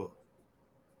shorts. Oh.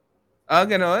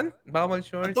 Ganon? Bawal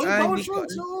shorts? Antonio, bawal Hindi ko.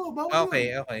 shorts. Oo, bawal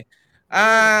Okay, yun. okay.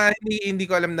 Hindi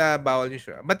ko alam na bawal yung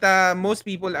shorts. But most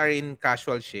people are in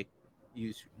casual chic.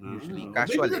 Usually Maybe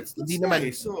casual eh. that's Hindi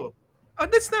naman. nice. So, Oh,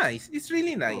 that's nice. It's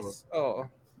really nice. Oo.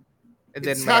 And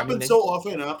then it's maraming happened so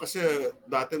often kasi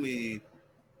dati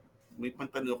may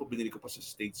pantalon ako, binili ko pa sa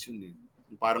States yun eh.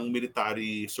 Yung parang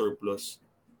military surplus.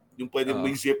 Yung pwede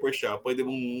may zipper siya, pwede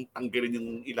mong tanggalin yung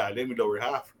ilalim, yung lower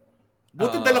half.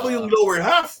 Buti dala ko yung lower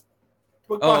half.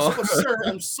 Pagpasok ko, sir,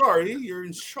 I'm sorry, you're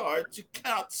in shorts, you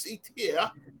can't sit here.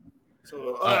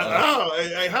 So,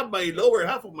 I have my lower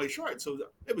half of my shorts. So,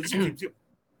 zip.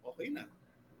 Okay na.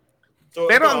 So,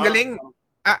 pero ang galing,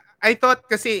 I thought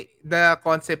kasi the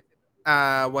concept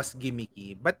was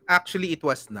gimmicky, but actually it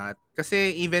was not.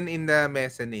 Kasi even in the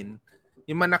mezzanine,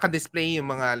 yung mga naka-display yung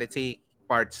mga, let's say,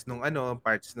 parts nung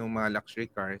mga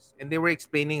luxury cars, and they were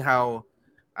explaining how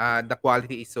the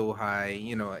quality is so high,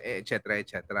 etc.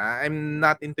 etc. I'm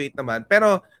not into it naman,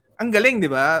 pero ang galing,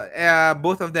 di ba?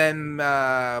 Both of them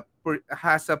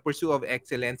has a pursuit of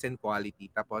excellence and quality,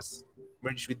 tapos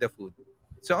merged with the food.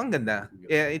 So ang ganda.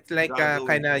 Yeah, it's like a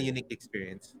kind of unique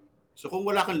experience. So kung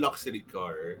wala kang luxury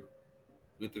car,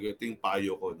 ito yung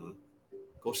payo ko, no?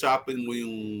 Kausapin mo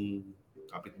yung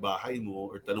kapitbahay mo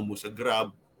or tanong mo sa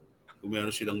Grab kung meron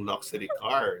silang luxury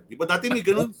car. Di ba dati may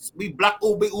ganun? May black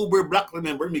Uber Black,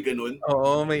 remember? May ganun?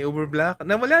 Oo, may Uber Black.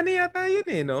 Nawala na yata yun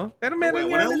eh, no? Pero meron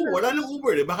wala nang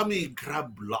Uber. Eh. Baka may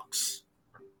Grab Lux.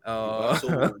 Diba? So,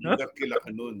 magkakila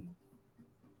ka nun.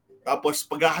 Tapos,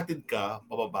 paghahatid ka,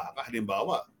 pababa ka.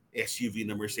 Halimbawa, SUV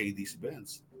na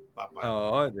Mercedes-Benz. Diba?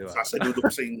 Sasaludo ka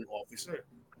sa yung officer.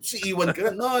 Si Iwan ka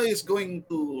na, no, he's going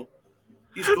to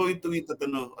eat a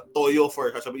toyo for,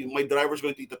 sabi, my driver's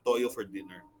going to eat a toyo for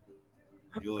dinner.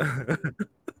 Yun.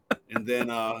 And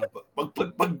then,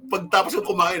 pag tapos ng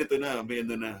kumain, ito na, may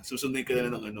susundin ka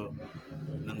na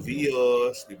ng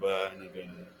Vios, di ba?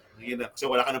 Kasi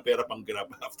wala ka ng pera pang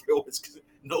Grab afterwards kasi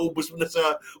naubos mo na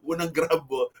sa unang Grab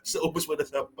mo, ubos mo na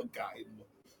sa pagkain mo.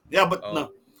 Yeah, but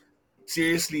no,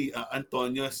 seriously,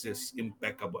 Antonio's is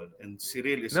impeccable and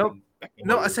Cyril is impeccable.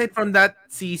 No, aside from that,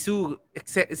 Sisu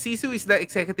is the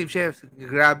executive chef.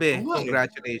 Grabe,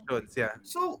 congratulations. Yeah.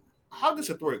 So, how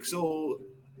does it work? So,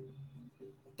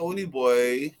 Tony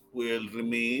Boy will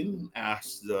remain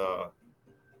as the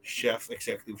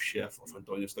executive chef of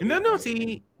Antonio's.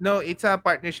 No, it's a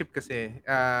partnership kasi.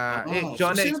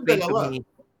 John so explained to me.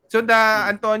 So the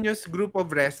Antonio's group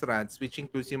of restaurants, which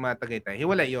includes yung mga Tagaytay,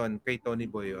 hiwala yon kay Tony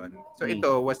Boy yon. So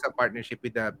ito was a partnership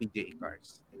with the PJ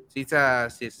Cars. So it's a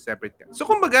separate. So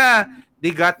kumbaga,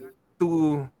 they got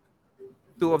two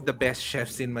of the best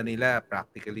chefs in Manila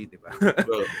practically, di ba?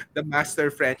 The master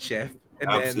French chef.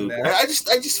 And absolutely. Then,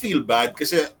 I just feel bad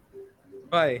kasi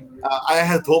why? I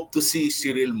had hoped to see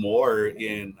Cyril more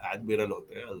in Admiral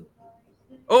Hotel.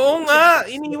 Oo nga,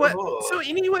 iniwan. So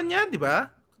iniwan niya, di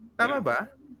ba? Tama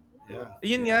ba? Yeah.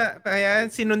 Yun nga, kaya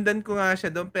sinundan ko nga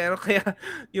siya doon, pero kaya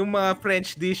yung mga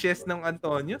French dishes ng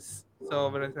Antonio's,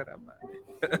 sobrang sarap.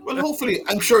 Well, hopefully,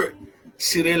 I'm sure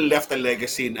Cyril left a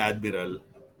legacy in Admiral,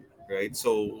 right?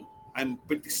 So, I'm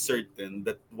pretty certain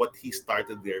that what he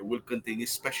started there will continue,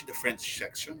 especially the French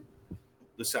section.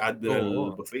 Doon sa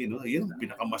Admiral Buffet, no? Yun,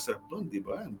 pinakamasarap doon, di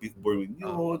ba? Beef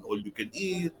bourguignon, all you can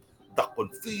eat, duck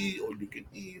confit, all you can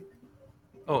eat.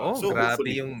 So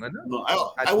grabe yung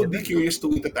I would be curious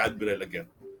to eat at Admiral again.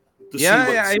 To see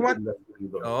what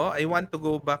I want to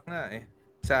go back nga eh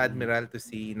sa Admiral to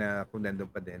see na kung nandun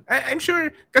pa din. I'm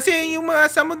sure kasi yung mga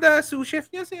some of the sous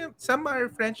chef niya, some are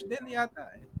French din yata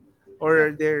eh.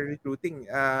 Or they're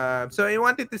recruiting. So I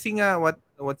wanted to see nga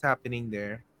what's happening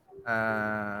there.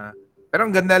 Pero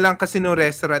ang ganda lang kasi no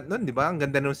restaurant nun, di ba? Ang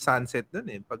ganda ng sunset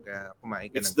nun eh pag kumain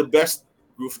ka. It's the best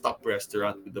rooftop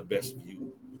restaurant with the best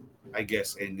view. I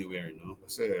guess anywhere, no?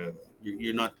 Kasi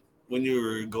you're not when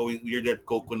you're at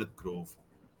Coconut Grove,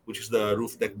 which is the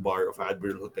roof deck bar of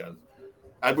Admiral Hotel.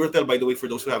 Admiral Hotel, by the way, for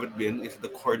those who haven't been, is the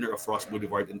corner of Ross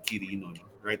Boulevard and Quirino, no?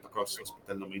 Right across the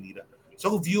Hospital ng Maynila.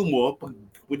 So ang view mo,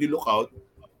 when you look out,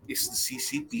 is the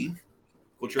CCP,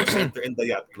 Cultural Center, and the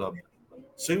Yacht Club.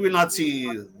 So you will not see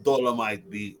Dolomite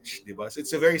Beach, di ba? So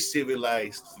it's a very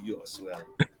civilized view as well.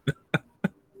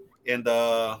 And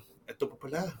ito pa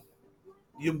pala,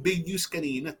 yung big news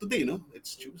kanina, today, no?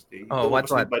 It's Tuesday. What?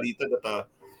 May balita that,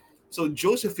 so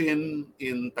Josephine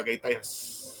in Tagaytay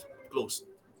has closed.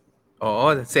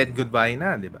 Oo, said goodbye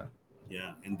na, di ba?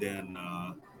 Yeah, and then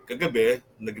kagabi,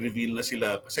 nag-reveal na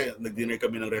sila, kasi nag-dinner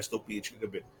kami ng Resto PH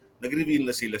kagabi. Nag-reveal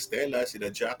na sila Stella, sila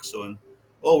Jackson.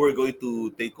 Oh, we're going to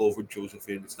take over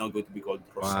Josephine. It's now going to be called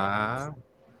Rosario. Wow.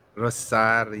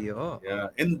 Rosario.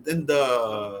 Yeah, and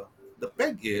the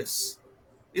peg is,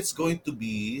 it's going to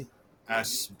be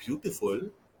as beautiful,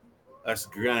 as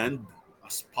grand,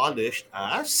 as polished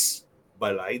as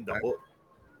Balay Dako.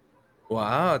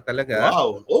 Wow, talaga?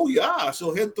 Wow. Oh yeah.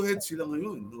 So head-to-head sila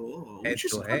ngayon. Oh, which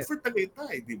is good for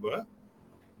Tagaytay, di ba?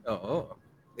 Oo.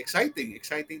 Exciting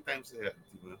times ahead,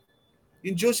 di ba?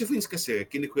 Yung Josephine's kasi,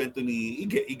 kinikwento ni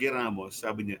Ige Ramos,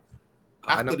 sabi niya,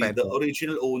 actually, the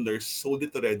original owners sold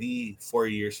it already 4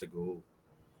 years ago.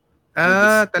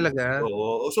 Talaga?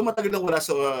 Oo. So matagal lang wala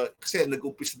sa, kasi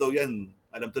nag-umpisa daw yan,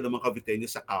 alam to naman Caviteño,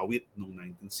 sa Kawit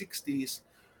noong 1960s.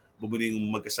 Bumili yung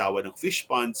mag-asawa ng fish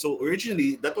pond. So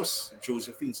originally, that was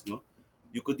Josephine's, no?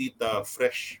 You could eat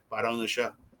fresh, parang na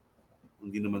siya.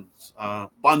 Hindi naman,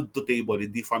 pond to table,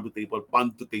 hindi farm to table,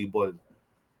 pond to table.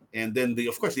 And then,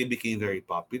 of course, they became very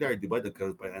popular, di ba?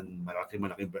 Nagkaroon pa yan,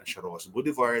 malaking branch sa Ross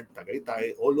Boulevard,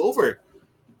 Tagaytay, all over.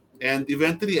 And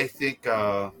eventually, I think,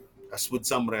 as with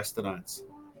some restaurants,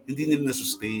 hindi nila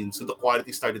na-sustain. So the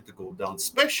quality started to go down,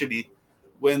 especially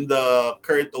when the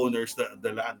current owners, the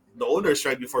owners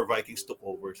right before Vikings took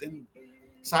over. And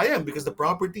sayang, because the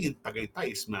property in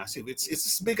Tagaytay is massive. It's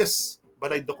as big as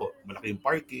Balay Doko. Malaking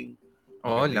parking,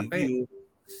 laki. view.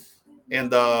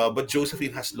 And but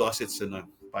Josephine has lost its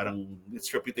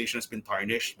its reputation has been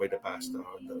tarnished by the past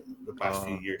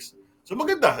few years. So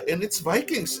maganda, and it's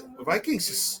Vikings. Vikings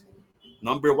is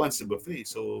number one sa buffet.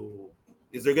 So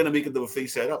if they're gonna make it the buffet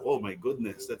setup, oh my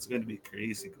goodness, that's gonna be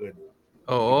crazy good.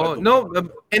 Oo. No,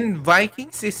 and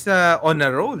Vikings is on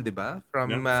a roll, di ba?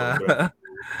 From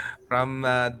from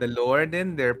the Lord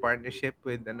and their partnership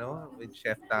with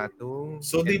Chef Tatung.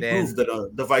 So they proved that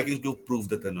the Vikings do prove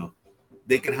that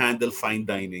they can handle fine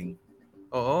dining.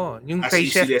 Oo, yung kay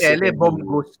Chef Ele, Bom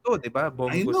Gusto, di ba? Bom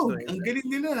I know, Gusto. ang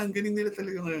galing nila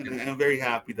talaga ngayon. I'm very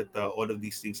happy that all of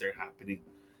these things are happening.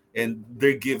 And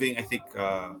they're giving, I think,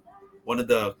 one of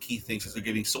the key things is they're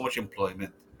giving so much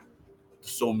employment to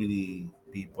so many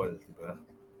people, di ba?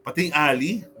 Pati yung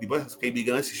Ali, di ba?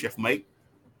 Kaibigan na si Chef Mike.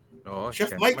 Oh,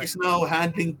 Chef Mike is now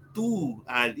handling 2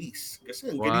 Alis.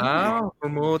 Kasi ang galing niya. Wow,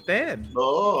 promoted.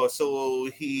 Oh, so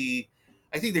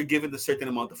I think they're given a certain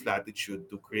amount of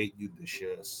latitude to create new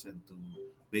dishes and to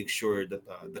make sure that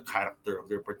the character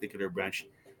of their particular branch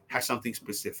has something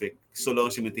specific, so long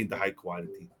as you maintain the high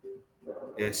quality.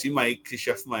 Si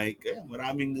Chef Mike,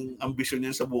 maraming ambisyon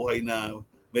niya sa buhay na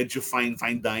medyo fine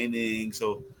dining.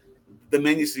 So the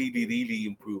menu is really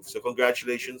improved. So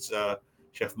congratulations,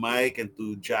 Chef Mike, and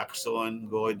to Jackson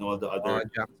Go and all the other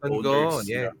Jackson owners. Go,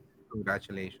 yeah.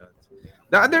 Congratulations.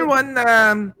 The other one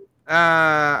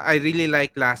I really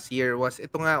like last year was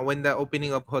ito nga, when the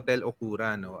opening of Hotel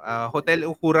Okura, no. Hotel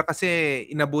Okura kasi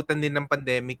inabutan din ng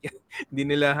pandemic. Hindi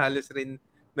nila halos rin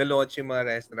na-launch yung mga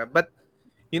restaurant. But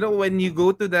when you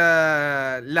go to the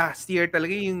last year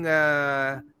talaga yung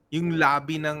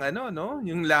lobby ng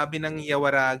yung lobby ng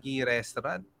Yawaragi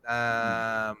restaurant,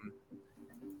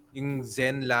 yung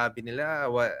Zen lobby nila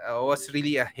was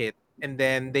really a hit. And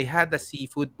then they had a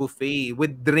seafood buffet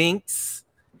with drinks.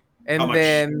 And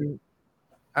then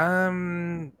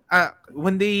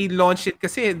when they launched it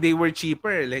kasi they were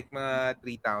cheaper, like mga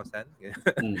 3,000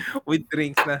 with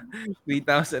drinks na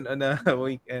 3,000 on a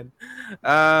weekend.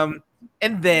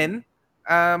 And then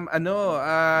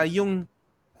yung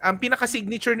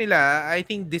pinaka-signature nila, I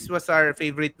think this was our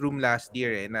favorite room last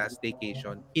year na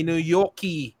staycation.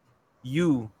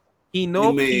 Hinoki-yu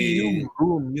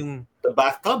room, yung the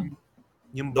bathtub.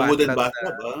 Yung the wooden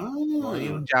bathtub.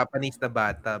 Yung Japanese na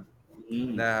bathtub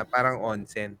na parang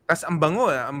onsen. Tapos ang bango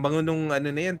nung na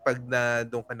yan pag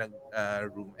doon ka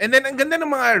room. And then ang ganda ng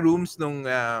mga rooms nung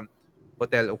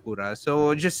Hotel Okura.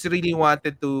 So just really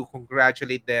wanted to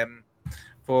congratulate them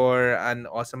for an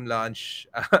awesome launch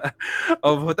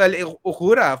of Hotel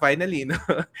Okura finally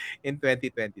in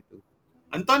 2022.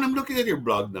 Anton, I'm looking at your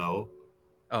blog now.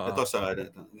 Ito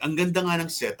ang ganda nga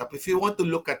ng setup. If you want to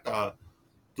look at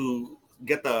to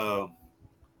get a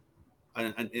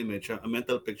an image, a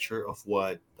mental picture of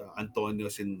what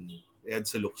Antonio's in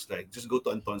EDSA looks like, just go to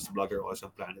Anton's blog or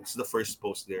Awesome Planet. It's the first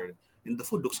post there. And the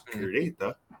food looks Mm. great,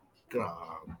 ha?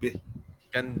 Grabe.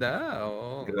 Ganda,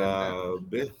 oo, ganda.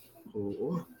 Grabe.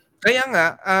 Oo. Kaya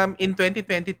nga, in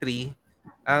 2023,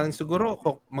 ang siguro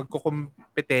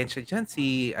magkokompetensya diyan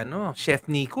si Chef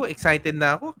Nico. Excited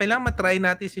na ako. Kailangan ma-try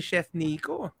natin si Chef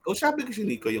Nico. Sabi ko si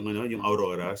Nico yung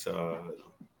Aurora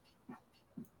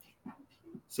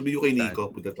sabi ko kay Saan?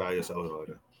 Nico, punta tayo sa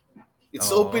Aurora.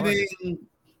 It's Oo. opening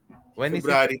When is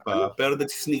it? February pa, pero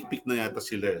nag-sneak peek na yata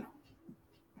sila.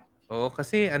 Oo,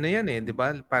 kasi yan 'di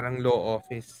ba? Parang law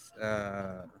office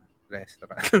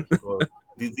restaurant.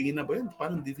 Divina ba yun?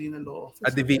 Parang Divina Law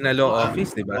Office. Divina Law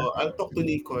Office, 'di ba? I'll talk to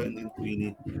Nico and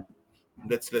Queenie.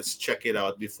 Let's check it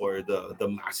out before the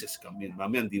masses come in.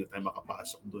 Mamaya hindi na tayo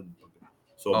makapasok dun.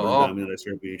 Sobrang Oo. dami ng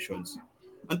reservations.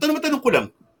 Matanong ko lang.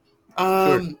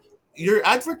 Sure. Your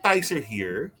advertiser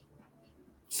here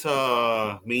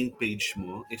sa main page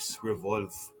mo is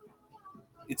Revolve.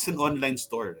 It's an online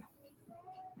store.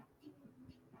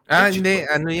 Hindi.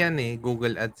 Yan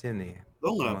Google Ads yan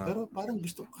Oo nga, pero parang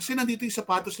gusto. Kasi nandito yung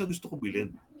sapatos na gusto ko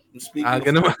bilhin. Speaking of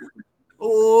ganun ba?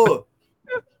 Oo.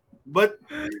 But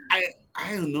I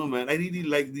don't know, man. I really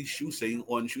like these shoes. Yung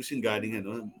On shoes yung galing,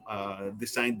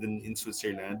 designed in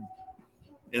Switzerland.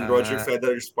 And Roger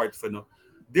Federer's part of,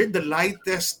 they're the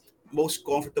lightest, most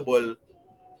comfortable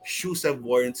shoes I've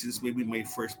worn since maybe my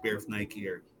first pair of Nike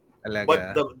Air.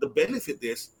 Talaga. But the benefit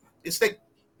is, it's like,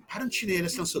 parang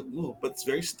chinelas lang suot mo, but it's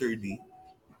very sturdy.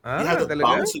 You have that talaga?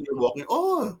 bounce when you're walking.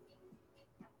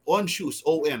 On shoes,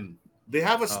 ON. They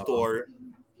have a store.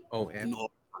 ON.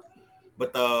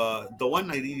 But the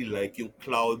one I really like, yung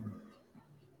Cloud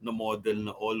na model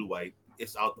na all white,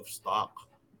 is out of stock.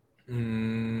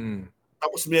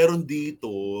 Tapos meron dito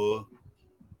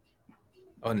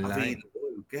online.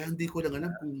 Available. Kaya hindi ko lang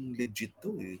alam kung legit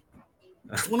to eh.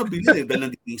 Gusto ko na bilhin dahil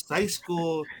nandito yung size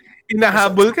ko.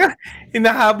 Hinahabol ka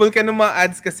ng mga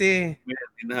ads kasi.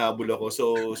 Hinahabol ako. So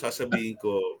sasabihin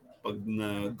ko, pag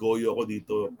na-goyo ako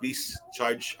dito, please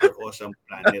charge our Awesome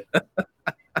Planet.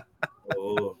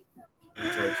 Oo.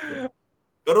 Charge ko.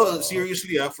 Pero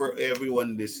seriously, for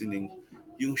everyone listening,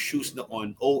 yung shoes na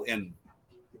On,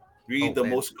 really the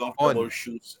most comfortable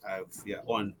shoes I've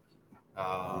on.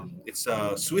 It's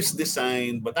a Swiss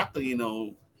design, but actually,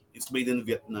 it's made in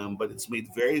Vietnam, but it's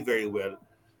made very, very well.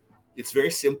 It's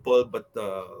very simple, but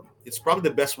it's probably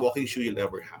the best walking shoe you'll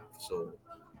ever have. So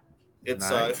it's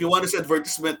nice. If you want this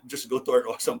advertisement, just go to our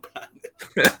Awesome Planet.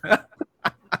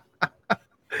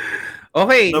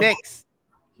 Okay, next.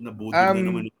 Nabudol na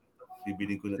naman.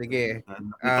 Bibili ko na. Sige.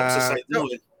 Sa site mo.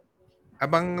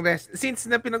 Since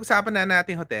na pinag-usapan na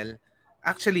natin hotel,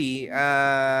 actually,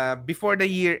 before the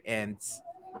year ends,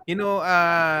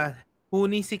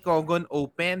 Sicogon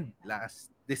opened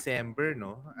last December,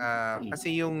 no?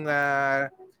 Kasi yung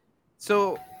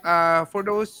for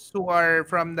those who are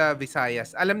from the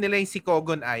Visayas, alam nila yung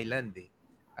Sicogon Island eh.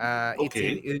 It's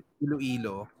in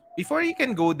Iloilo. Before you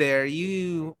can go there,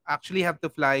 you actually have to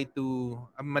fly to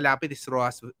malapit is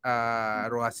Roas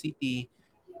City.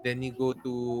 Then you go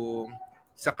to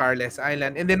sa Carles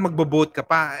Island and then magbo-boat ka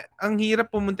pa. Ang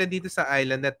hirap pumunta dito sa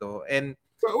island na to. And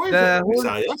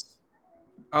Visayas?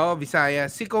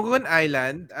 Visayas. Sicogon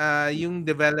Island, yung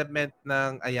development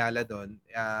ng Ayala doon,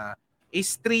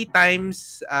 is 3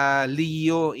 times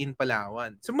Leo in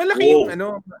Palawan. So malaking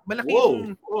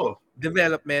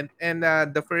development, and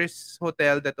the first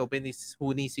hotel that opened is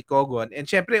Sicogon. And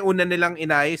syempre una nilang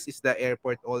inayos is the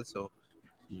airport also.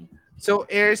 So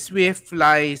Air Swift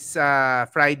flies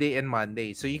Friday and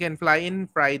Monday. So you can fly in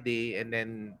Friday and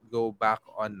then go back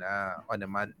on a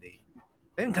Monday.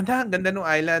 And ganda ng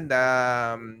island.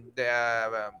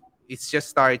 It's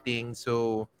just starting.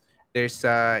 So there's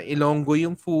Ilonggo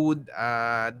yung food.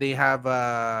 They have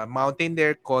a mountain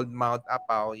there called Mount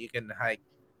Apaw. You can hike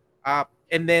up.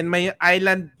 And then may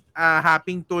island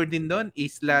hopping tour din doon,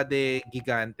 Isla de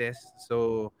Gigantes.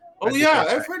 So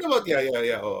I've heard about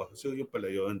so yun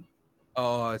pala yun.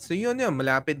 So yun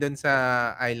malapit doon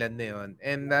sa island na yun.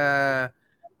 And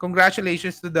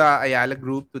congratulations to the Ayala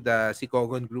group, to the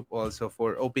Sicogon group also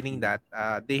for opening that.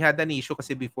 They had an issue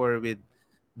kasi before with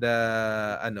the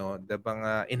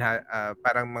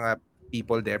parang mga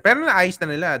people there. Pero naayos na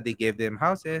nila. They gave them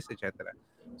houses, etc.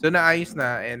 So naayos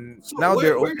na, and so now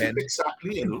they're open.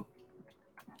 Exactly,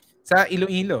 Sa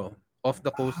Iloilo, off the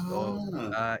coast of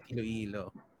Iloilo.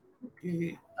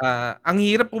 Okay. Ang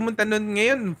hirap pumunta nun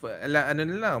ngayon. Na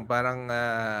lang, parang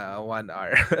 1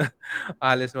 hour.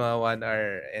 Alas mga 1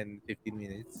 hour and 15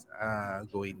 minutes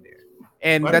going there.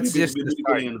 And parang that's just the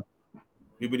start.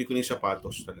 Bibili ko na yung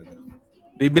sapatos talaga.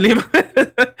 Bibili mo.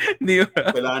 Hindi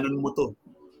ba? Kailangan mo to.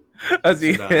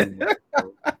 Sige. Kailangan mo.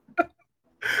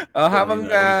 Habang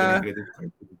ka...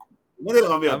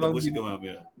 Mamaya, habang tapusin ka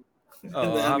mamaya.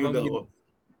 Oo, habang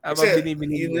Kasi,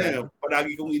 binibili yun mo na,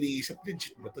 palagi kong iniisip,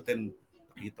 legit ba ito? Then,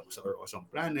 nakita ko sa Awesome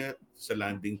Planet, sa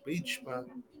landing page pa.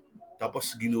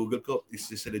 Tapos, ginugol ko, is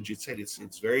this a legit site?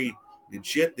 It's very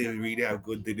legit. They really have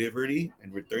good delivery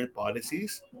and return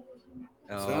policies.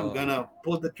 So, I'm gonna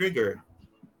pull the trigger.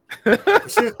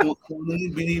 Kasi, kung ano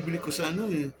yung binibili ko sa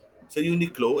sa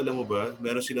Uniqlo, alam mo ba,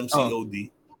 meron silang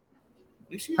COD.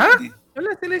 May COD. Wala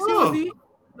sila COD?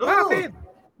 Bakit?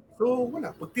 So, wala.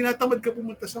 Pag tinatamad ka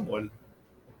pumunta sa mall,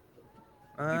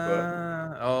 diba?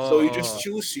 So, you just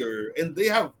choose and they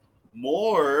have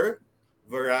more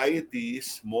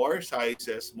varieties, more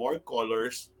sizes, more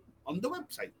colors on the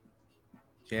website.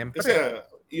 Siyempre. Kasi,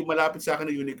 yung malapit sa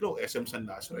akin na Uniqlo, SM San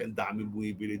Lazaro, ang daming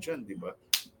bumibili dyan, di ba?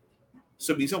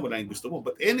 So, minsan wala yung gusto mo.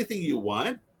 But anything you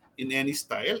want, in any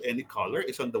style, any color,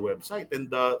 is on the website. And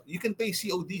you can pay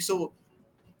COD. So,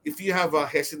 if you have a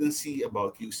hesitancy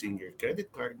about using your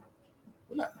credit card,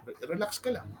 wala. Relax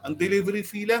ka lang. Ang delivery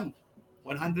fee lang,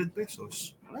 100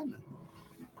 pesos. Wala na.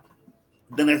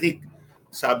 Then I think,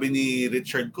 sabi ni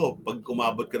Richard ko, pag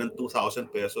umabot ka ng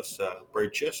 2,000 pesos sa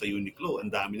purchase sa Uniqlo,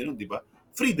 ang dami na nun, di ba?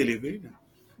 Free delivery na.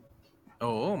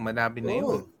 Oo, madami na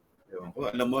yun.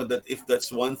 Alam mo, that if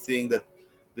that's one thing that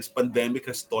this pandemic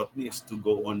has taught me is to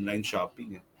go online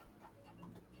shopping.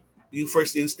 Yung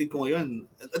first instinct ko ngayon,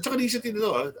 at saka naisip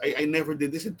nito, I never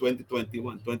did this in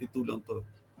 2021, 22 lang to.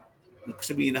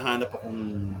 Kasi may hinahanap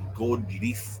akong gold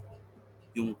leaf,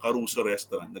 yung Caruso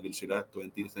restaurant, naging sila,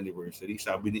 20th anniversary.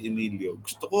 Sabi ni Emilio,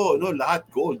 gusto ko, lahat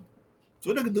gold.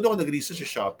 So doon ako nag-research sa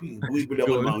Shopee. Bumibili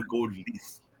ako ng mga gold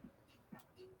leaf.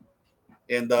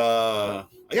 And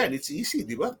again, it's easy,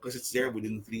 di ba? Because it's there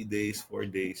within 3 days,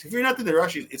 4 days. If you're not in a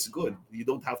rush, it's good. You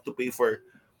don't have to pay for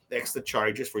the extra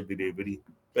charges for delivery.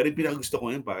 Pero yung pinakagusto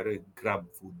ko ngayon, pare, Grab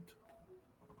Food.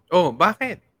 Oh,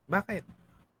 bakit? Bakit?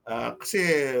 Kasi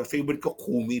favorite ko,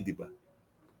 Kumi, di ba?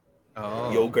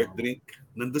 Yogurt drink.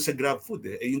 Nandun sa Grab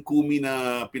Food yung Kumi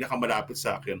na pinakamalapit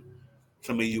sa akin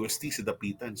sa may UST, sa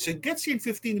Dapitan. So it gets here in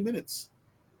 15 minutes.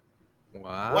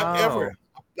 Wow. Whatever.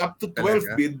 Up to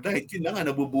 12 midnight, yun na nga,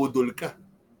 nabubudol ka.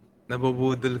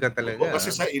 Nabubudol ka talaga.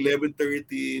 Kasi sa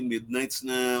 11:30, midnights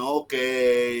na,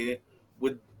 okay,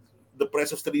 with the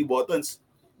press of 3 buttons,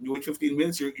 you wait 15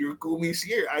 minutes, your Kumi's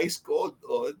here, ice cold.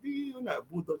 Di wala,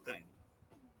 budol time.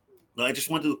 Now, I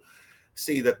just want to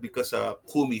say that because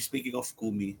Kumi, speaking of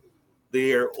Kumi,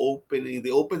 they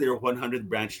opened their 100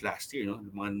 branch last year,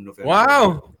 mga November.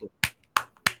 Wow!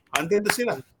 100 na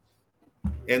sila.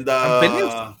 And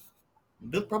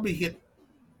they'll probably hit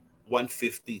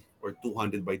 150 or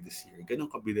 200 by this year. Ganun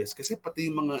kabilis. Kasi pati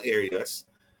yung mga areas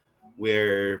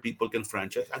where people can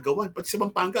franchise, agawan. Pati sa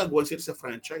Pampanga, agawan sila sa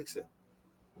franchise.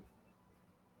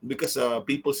 Because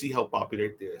people see how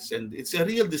popular it is. And it's a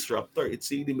real disruptor. It's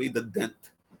really made a dent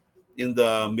in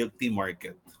the milk tea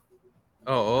market.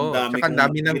 Oo. Tsaka ang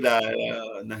dami ng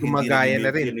gumagaya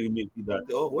na rin. Milk tea dati.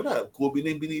 Wala. Kubi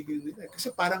na yung binibili nila. Kasi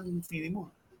parang feeling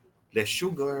mo, less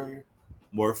sugar,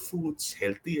 more foods,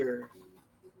 healthier.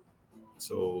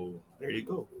 So, there you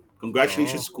go.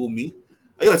 Congratulations, Kumi.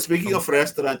 Ayun, speaking of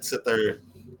restaurants that are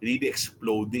really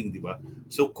exploding, di ba?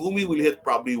 So, Kumi will hit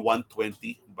probably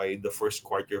 120 by the first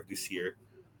quarter of this year.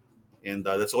 And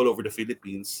that's all over the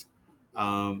Philippines.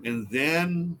 And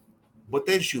then,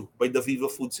 Boteshu by the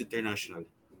Viva Foods International.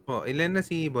 Ilan na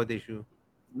si Boteshu?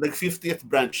 Nag-50th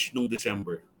branch nung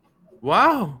December.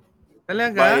 Wow!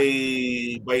 Talaga?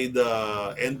 By the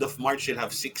end of March, you'll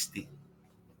have 60.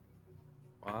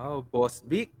 Wow, Boss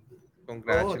Vic.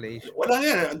 Congratulations. Wala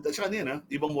yan. Saka yan,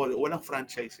 ibang mall, walang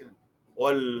franchise yan.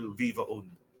 All Viva owned.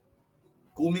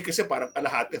 Kumi kasi parang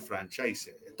kalahati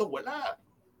franchise. Ito, wala.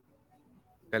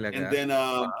 Talaga? And then,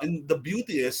 and the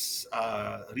beauty is,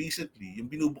 recently,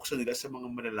 yung binubuksan nila sa mga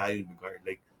malalayong lugar,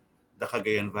 like the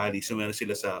Cagayan Valley. So, meron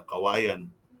sila sa Kawayan,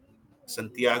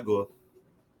 Santiago,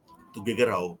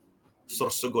 Tuguegarao,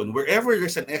 Sorsogon. Wherever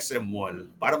there's an SM mall,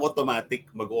 parang automatic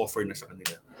mag-offer na sa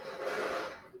kanila.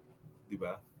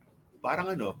 Diba?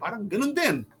 Parang ganun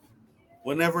din.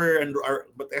 Whenever,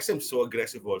 but SM so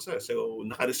aggressive also. So,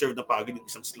 naka-reserve na pagod yung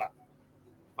isang slot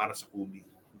para sa Kumi.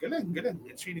 Galing.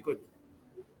 It's really good.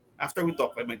 After we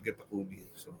talk, I might get a Kumi.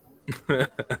 So.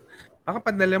 Baka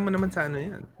padala mo naman sa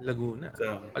yan, Laguna.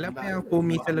 Wala pa yung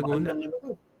Kumi sa Laguna.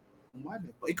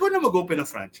 Ikaw na mag-open ng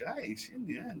franchise.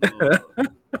 Yan.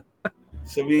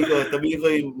 Sabihin ko,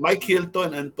 Mike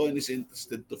Hilton, Anton is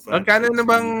interested to franchise. Magkano na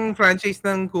bang franchise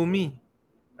ng Kumi?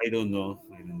 I don't know.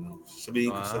 Sabihin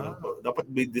ko dapat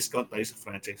may discount tayo sa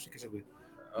franchise kasi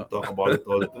We talk about it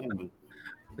all the time.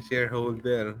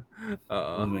 Shareholder.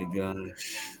 Oo. Oh my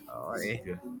gosh.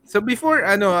 Okay. So before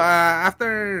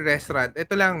after restaurant,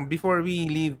 ito lang before we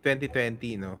leave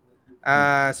 2020, no.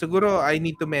 Siguro I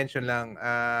need to mention lang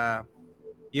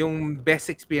yung best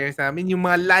experience namin, yung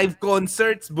mga live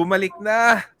concerts bumalik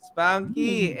na,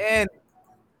 Spanky. And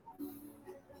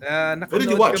What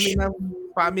did you nakanood kami watch? ng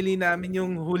family namin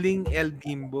yung Huling El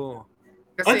Bimbo.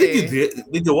 Ah, Kasi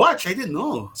did you watch? I didn't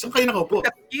know. Saan kayo with nakaupo? the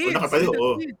O kids, nakatayo? with the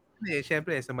Oh. kids.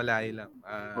 Syempre sa malayo lang.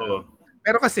 Oo.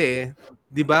 Pero kasi,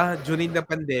 'di ba, during the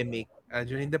pandemic,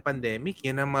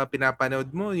 'yan ang mga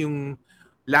pinapanood mo, yung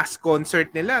last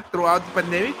concert nila throughout the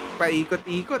pandemic,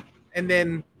 paikot-ikot. And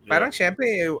then Yeah. parang syempre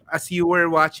as you were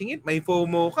watching it, may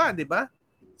FOMO ka, 'di ba?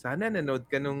 Sana nanood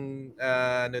ka nung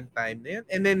time na 'yun.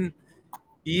 And then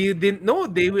you didn't know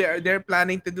they're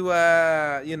planning to do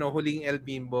a Huling El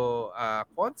Bimbo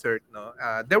concert, no.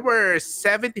 There were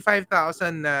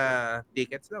 75,000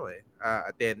 tickets daw Mm.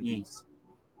 attendees.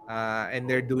 And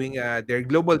they're doing their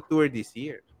global tour this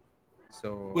year.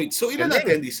 So, Wait, so ilan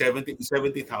galing. attendees?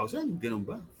 70,000? Ganun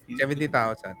ba?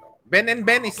 70,000. Ben and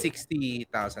Ben is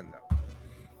 60,000 daw.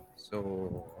 So,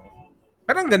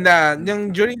 parang ganda. Yung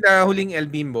during the Huling El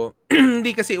Bimbo,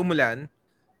 hindi kasi umulan.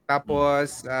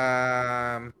 Tapos,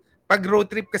 pag road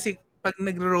trip kasi, pag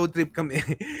nag-road trip kami,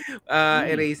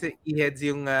 Erase Heads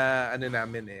yung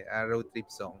namin road trip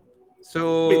song. Wait,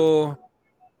 So,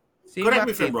 same correct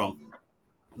me if I'm bakit? wrong.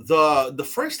 The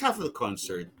first half of the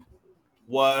concert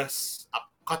was a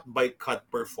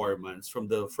cut-by-cut performance from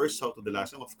the first song to the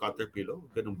last song of Caterpillar.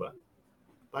 Ganun ba?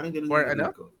 Parang ganun For yung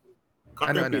narinig ko.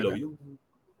 Caterpillar, Ano? yung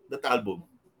that album.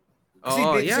 Kasi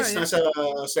Oo, this is yeah. nasa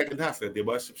second half, di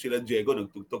ba? Sila Diego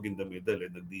nagtugtog in the middle,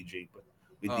 nag-DJ pa.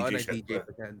 May Oo, DJ set nag-DJ pa.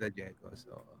 pa siya, the Diego.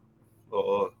 So,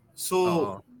 Oo. So,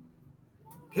 oo.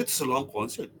 it's a long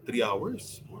concert. 3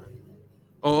 hours.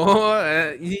 Oo,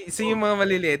 so yung mga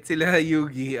maliliit, sila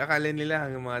Yugi, akala nila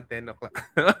hanggang mga 10 o'clock.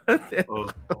 Oh.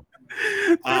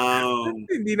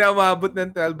 Hindi na umabot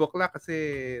ng 12 o'clock kasi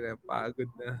napagod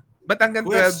na. Ba't hanggang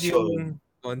 12 yung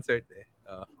concert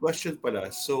Question pala.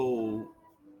 So,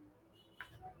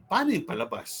 paano yung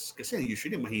palabas? Kasi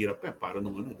usually mahirap yan. Para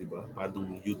nung di ba? Para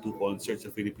nung U2 concert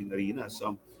sa Philippine Arena.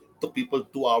 So, took people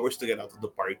 2 hours to get out of the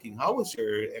parking. How was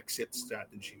your exit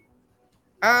strategy?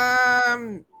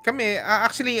 Kami,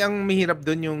 actually, ang mahirap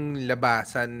doon yung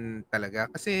labasan talaga.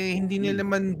 Kasi hindi nila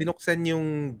naman binuksan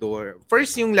yung door.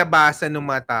 First, yung labasan ng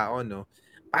mga tao, no?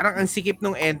 Parang ang sikip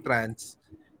ng entrance.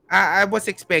 I was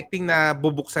expecting na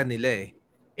bubuksan nila eh.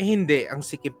 Hindi, ang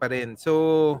sikip pa rin.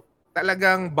 So,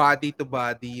 talagang body to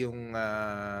body yung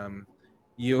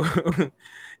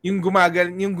yung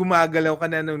gumagalaw ka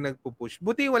na nung nagpo-push.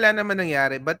 Buti wala naman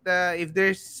nangyari. But if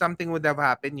there's something would have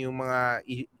happened, yung mga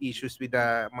issues with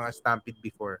the mga stampede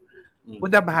before,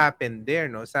 would have happened there,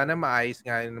 no? Sana maayos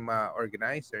nga yung mga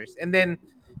organizers. And then,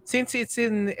 since it's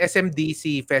in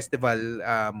SMDC Festival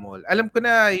Mall, alam ko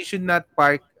na you should not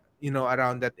park,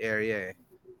 around that area eh.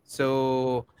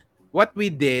 So, what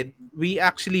we did, we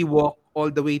actually walk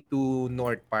all the way to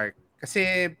North Park.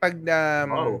 Kasi pag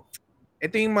Wow.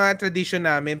 ito yung mga tradition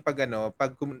namin pag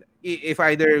if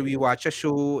either we watch a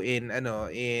show in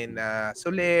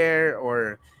Soler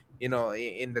or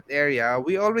in that area,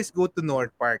 we always go to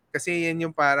North Park kasi yan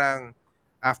yung parang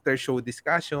after show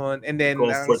discussion, and then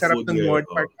ang Comfort sarap food ng niya. North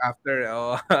Park after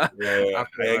Yeah. I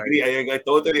afterwards. agree. I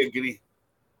totally agree.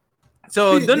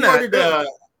 So doon na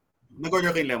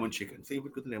nag-order kayo lemon chicken.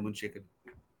 Favorite ko to lemon chicken.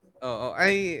 Oo,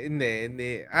 ay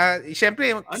hindi.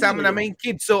 Syempre kasama Ano namin yung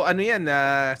kids. So ano yan,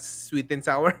 sweet and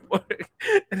sour pork.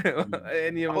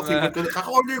 Ayan yung Ako mga favorite ko.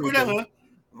 Kaka-order ko lang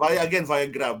via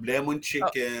Grab. Lemon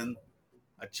chicken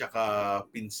at saka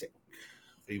pinsek.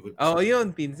 Favorite ko.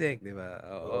 yun, pinsek, di ba?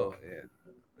 Oo. Yan.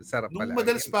 Sarap Nung pala.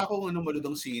 madalas pa ako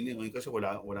maludong sine ngayon kasi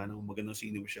wala nang magandang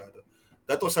sine masyado.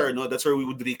 That's where we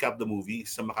would recap the movies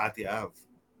sa Makati Ave.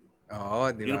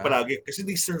 Oo, di Yun ba? palagi. Kasi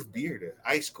they serve beer.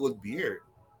 Ice cold beer.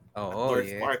 At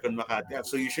North Park on Makati Ave.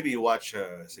 So usually you watch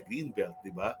sa Greenbelt,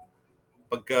 di ba?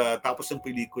 Pagka tapos ng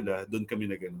pelikula, doon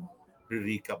kami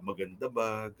re-recap. Maganda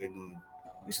ba? Ganun.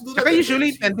 Saka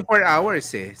usually 24 hours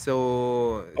eh.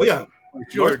 So, oh yeah.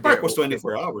 sure, North Park was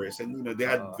 24 hours. And they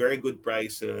had very good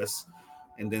prices.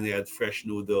 And then they had fresh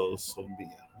noodles. So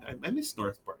yeah, I miss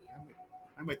North Park.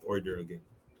 I might order again.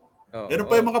 Meron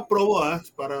pa yung mga promo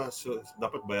para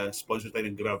dapat ba sponsor tayo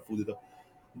ng Grab Food dito.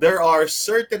 There are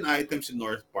certain items in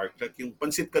North Park like yung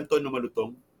pansit canton na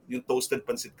malutong, yung toasted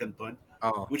pansit canton,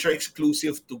 which are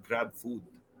exclusive to Grab Food.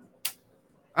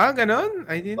 Ganon?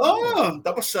 I didn't know.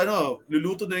 Tapos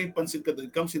luluto na yung pansit canton.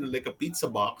 It comes in like a pizza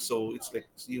box, so it's like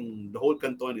the whole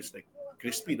canton is like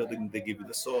crispy. No? They give you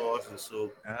the sauce, the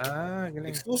soup. Galing.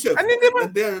 Exclusive. Ano di ba?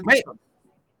 And then,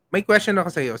 May question ako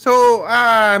sa iyo. So,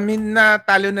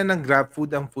 natalo na ng Grab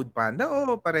Food ang Food Panda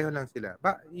o pareho lang sila?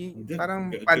 hindi. Parang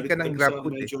fan ka ng Grab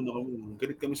Food eh.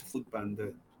 Galit kami sa Food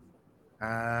Panda.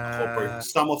 Ah,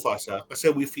 Some of us, kasi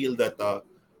we feel that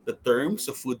the terms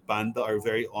of Food Panda are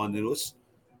very onerous,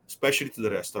 especially to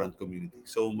the restaurant community.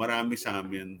 So marami sa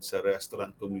amin sa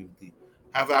restaurant community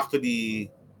have actually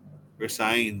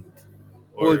resigned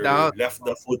pulled or out left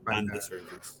the of Food Food Panda Panda.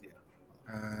 service.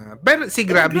 Yeah. Pero si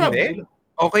Pero Grab Grab, hindi?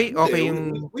 Okay, hindi. okay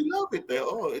yung... We love it.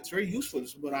 It's very useful.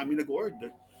 So, marami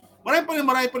nag-order. Marami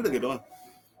pa na gano'n.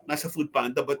 Nasa Food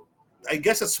Panda, but I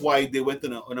guess that's why they went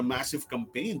on a massive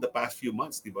campaign the past few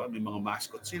months, di ba? May mga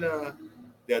mascots sila,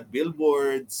 they had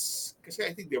billboards, kasi I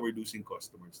think they were losing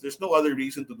customers. There's no other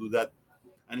reason to do that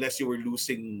unless you were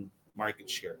losing market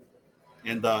share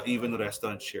and even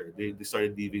restaurant share. They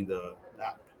started leaving the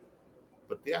app.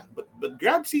 But yeah, but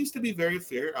Grab seems to be very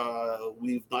fair.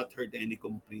 We've not heard any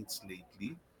complaints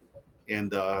lately,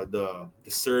 and the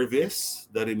service,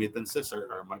 the remittances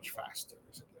are much faster.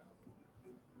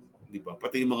 Di ba?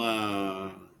 Pati yung mga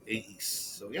AEs.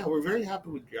 So yeah, we're very happy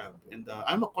with Grab. And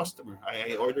I'm a customer.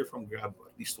 I order from Grab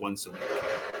at least once a week.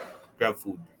 Grab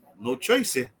food. No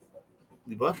choice eh.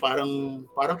 Di ba? Parang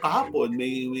kahapon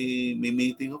may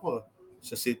meeting ako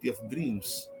sa City of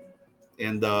Dreams.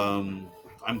 And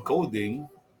I'm coding,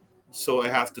 so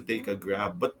I have to take a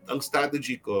Grab. But ang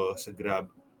strategy ko sa Grab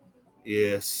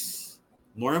is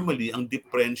normally ang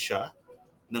diferensya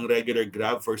ng regular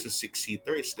Grab versus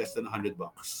 6-seater is less than $100.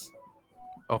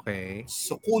 Okay.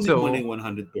 So kunin mo na yung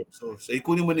 100 pesos. So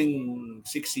kunin mo na yung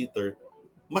 6-seater,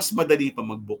 mas madali pa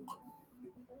mag-book.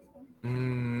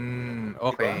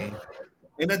 Okay. Diba?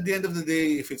 And at the end of the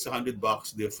day, if it's $100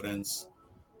 difference,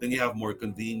 then you have more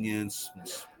convenience,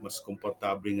 mas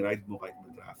komportable yung ride mo kahit may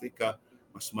traffic ka,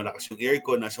 mas malakas yung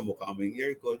aircon, nasa mukha mo yung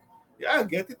aircon. Yeah,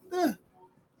 get it na.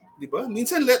 Diba?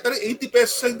 Minsan, 80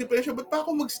 pesos ang diferensya, ba't pa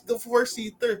ako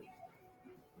mag-4-seater?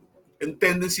 And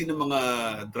tendency ng mga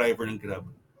driver ng Grab,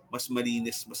 mas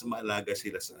malinis, mas maalaga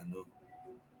sila sa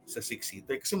sa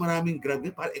 6-seater. Kasi maraming Grab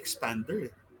yun, para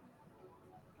expander.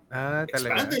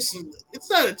 Talaga? Expander, it's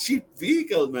not a cheap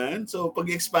vehicle, man. So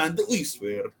pag expander,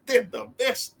 swerte, the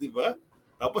best, di ba?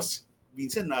 Tapos,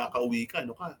 minsan nakaka-uwi ka,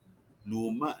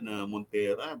 luma na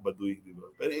Montera, Baduy, di ba?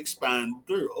 Pero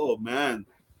expander, oh man.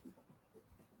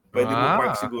 Pwede mo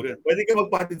park siguro yan. Pwede ka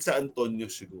magpatid sa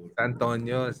Antonios siguro. Sa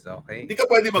Antonios, okay. Hindi ka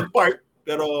pwede mag-park,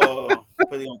 pero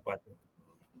pwede kang magpatid.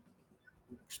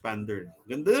 Expander.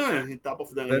 Ganda na. In top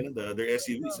of their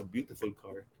SUV. It's a beautiful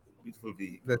car. Beautiful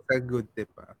vehicle. That's a good tip.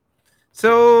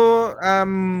 So,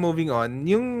 moving on.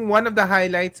 Yung one of the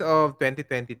highlights of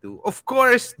 2022, of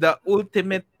course, the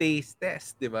ultimate taste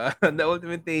test, di ba? The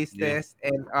ultimate taste test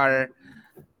and our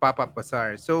pop-up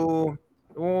bazaar. So,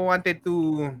 wanted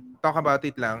to talk about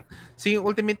it lang. So, yung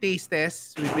ultimate taste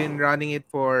test, we've been running it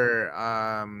for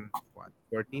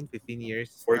 14, 15 years.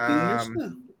 14 years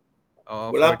na.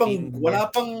 Wala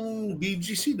pang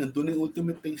BGC, nandun yung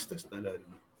ultimate taste test na lalo.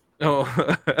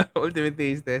 Ultimate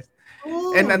taste test.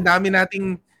 Oh. And ang dami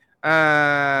nating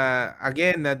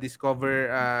again na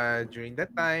discover during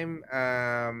that time.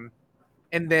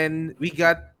 And then we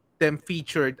got them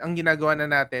featured. Ang ginagawa na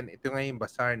natin, ito nga yung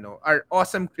bazaar, no? Our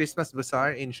awesome Christmas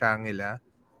bazaar in Shangri-La.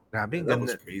 Grabe, that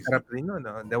was crazy. Sarap rin, no?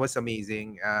 That was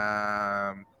amazing.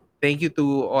 Thank you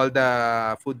to all the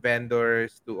food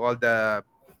vendors, to all the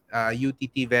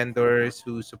UTT vendors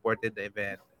who supported the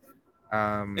event.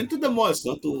 And to the malls,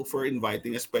 no, for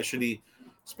inviting, especially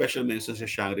special mentions sa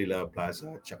Shangri-La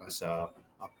Plaza at saka sa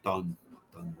Uptown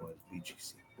Mall,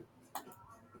 BGC.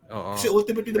 Kasi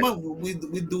ultimately naman,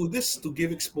 we do this to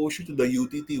give exposure to the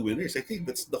UTT winners. I think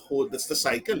that's the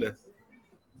cycle.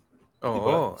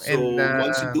 Diba? So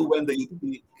once you do win the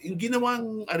UTT, yung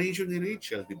ginawang arrangement ni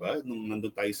Rachel, diba? Nung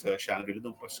nandun tayo sa Shangri-La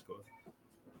nung Pasko,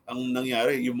 ang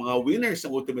nangyari, yung mga winners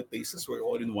ng Ultimate Tastes were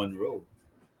all in one row.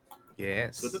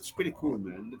 Yes. So that's pretty cool,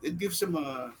 man. It gives them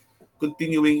a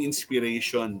continuing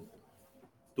inspiration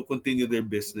to continue their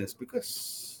business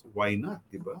because why not,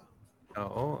 diba?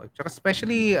 Oo.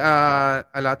 Especially a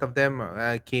lot of them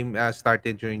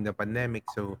started during the pandemic,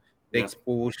 so the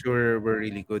exposure were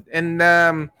really good. And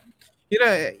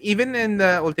even in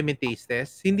the Ultimate Taste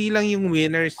Test, hindi lang yung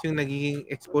winners yung nagiging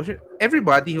exposure.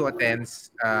 Everybody who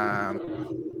attends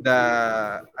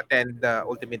the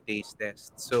Ultimate Taste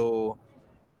Test. So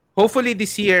hopefully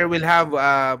this year we'll have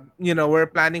we're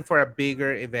planning for a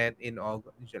bigger event in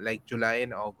August, like July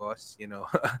and August,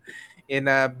 in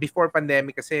before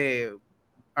pandemic kasi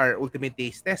our Ultimate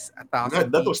Taste Test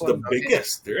 1,000 that was the people,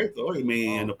 biggest, right?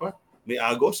 May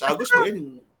Agos ba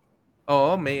yun?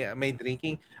 Oo, may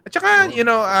drinking. At saka,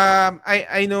 Oh.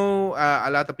 I know a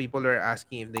lot of people are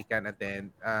asking if they can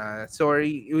attend.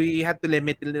 Sorry, we had to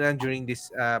limit it lang during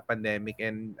this pandemic,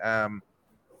 and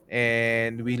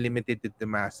we limited it to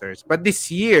masters. But this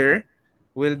year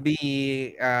we'll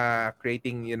be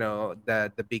creating,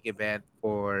 the big event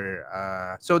for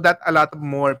so that a lot of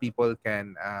more people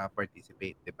can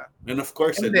participate, 'di ba? And of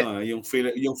course, And then,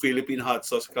 yung Philippine Hot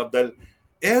Sauce Club, dahil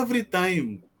every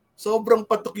time, sobrang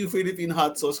patok yung Philippine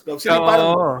Hot Sauce Club. Sila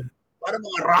yung oo. parang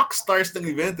mga rock stars ng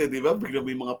event, di ba? Bigla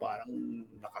may mga parang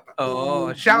Oo,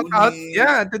 nakatattoo, shout out, bunnies.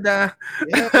 yeah, to the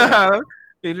Yeah.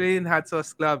 Philippine Hot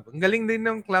Sauce Club. Ang galing din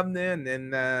ng club na yun, and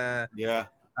Yeah.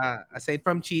 aside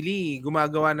from chili,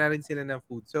 gumagawa na rin sila ng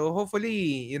food. So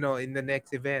hopefully, in the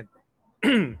next event,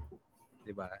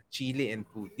 'di ba? Chili and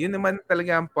food. Yun naman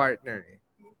talaga ang partner eh.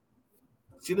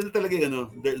 Sila talaga yung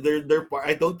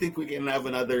I don't think we can have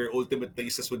another Ultimate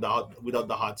Tastes without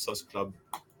the Hot Sauce Club.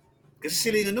 Kasi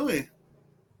sila yung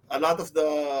a lot of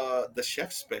the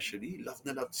chefs especially, love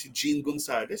si Gene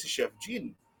Gonzalez, si Chef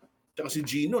Gene. Tsaka si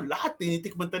Gino, lahat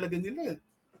tinitikman talaga nila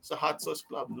sa Hot Sauce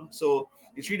Club, no? So,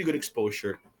 it's really good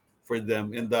exposure for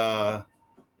them. And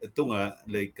ito nga,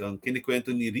 like, kinikwento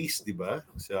ni Reese, di ba?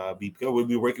 Sa BPI. We'll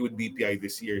be working with BPI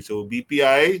this year. So,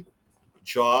 BPI,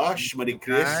 Josh, Marie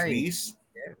Chris, Ay, Reese,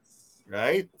 yes.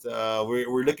 right?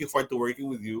 We're looking forward to working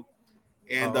with you.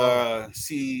 And Oo.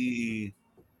 si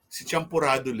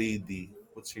Champurado Lady,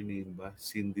 what's her name ba?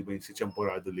 Cindy ba yung si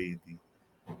Champurado Lady?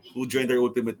 Who joined our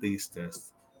Ultimate Taste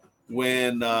Test.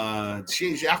 When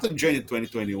she actually joined in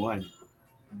 2021,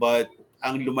 but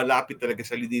ang lumalapit talaga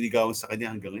sa liniligawan sa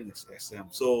kanya hanggang ngayon is SM.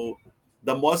 So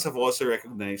the malls have also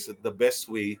recognized that the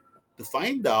best way to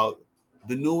find out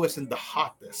the newest and the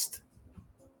hottest,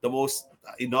 the most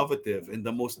innovative and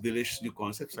the most delicious new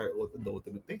concepts are the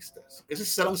Ultimate Taste Test. Kasi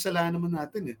salang-sala naman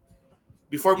natin eh.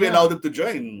 Before we Yeah. allow them to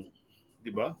join,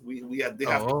 di ba? They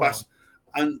have to Oo. pass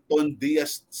Anton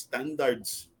Diaz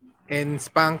standards, And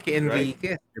Spanky right?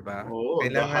 Enriquez, 'di ba? Oh,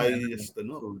 the Kailangan highest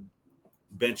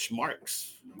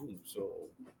benchmarks.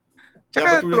 So, yeah, but Tsaka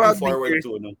we're looking throughout the forward years,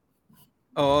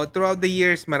 to throughout the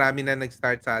years marami na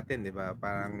nag-start sa atin, 'di ba?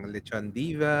 Parang Lechon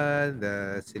Diva,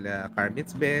 sila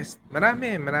Carmen's Best.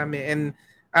 Marami. And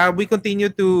we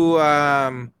continue to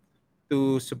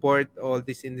support all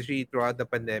this industry throughout the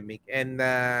pandemic. And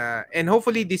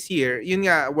hopefully this year, yun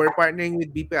nga, we're partnering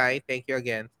with BPI. Thank you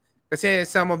again. Kasi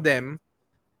some of them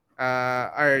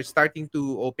are starting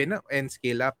to open up and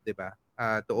scale up, 'di ba?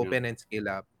 To yeah. open and scale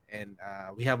up. And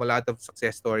we have a lot of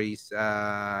success stories,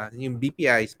 yung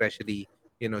BPI especially,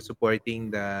 supporting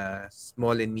the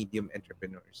small and medium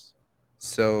entrepreneurs.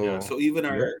 Yeah. So, So even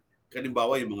yun.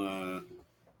 kalimbawa yung mga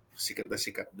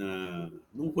sikat na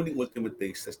nung huling Ultimate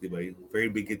Taste Test, di ba? Yung very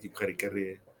big hit, yung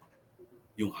kare-kare,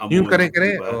 yung Yung hamon, di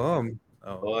kare-kare, ba? oo.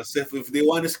 Oh. So if they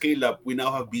want to scale up, we now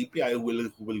have BPI who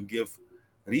will give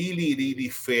really, really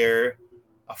fair,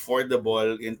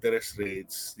 affordable interest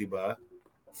rates, di ba?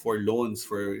 For loans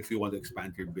for if you want to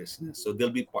expand your business. So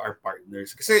they'll be our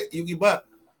partners. Kasi yung iba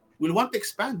will want to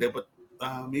expand it, but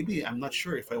maybe I'm not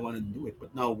sure if I want to do it.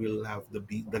 But now we'll have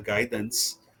the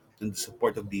guidance and the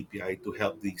support of BPI to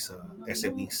help these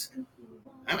SMEs.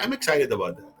 I'm excited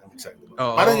about that. I'm excited about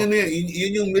that. Parang Oo.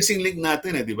 yun yung missing link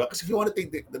natin di ba? Kasi if you want to take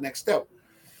the next step,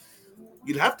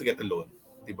 you'll have to get a loan,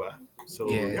 di ba? So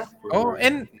Yes. yeah, Oh,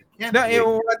 and can't wait.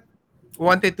 what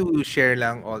wanted to share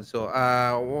lang also.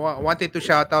 Wanted to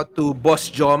shout out to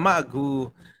Boss Jomag who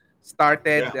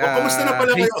started Yeah. O, kamusta na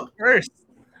pala his kayo? first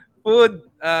food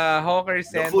hawker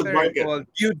The food center market. called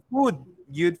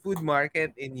Gyud Food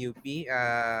Market in UP.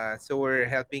 So we're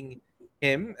helping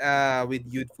him with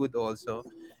Gyud Food also.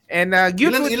 And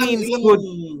Gyud Food means Ilang good,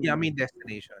 yummy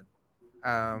destination.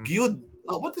 Gyud?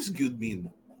 What does Gyud mean?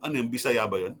 Ano yung Bisaya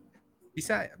ba yun?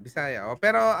 Bisaya. Oh.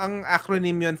 Pero ang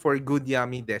acronym yun for Good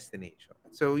Yummy Destination.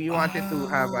 So you wanted to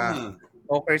have a Ah.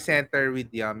 hawker center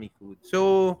with yummy food.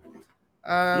 So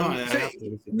No, so I have it to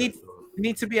listen to that.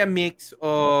 needs to be a mix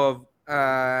of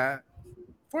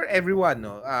for everyone,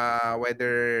 no?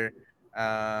 Whether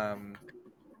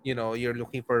you're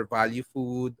looking for value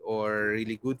food or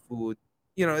really good food,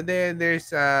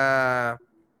 there's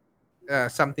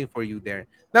something for you there.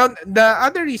 Now, the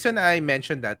other reason I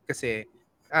mentioned that kasi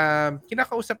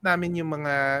kinakausap namin yung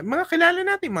mga kilala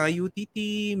natin, mga UTT,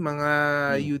 mga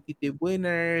UTT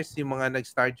winners, yung mga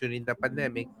nag-start during the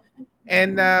pandemic.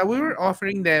 And we were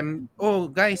offering them, oh,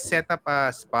 guys, set up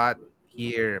a spot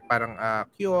here, parang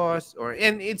kiosk,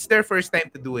 and it's their first time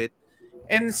to do it.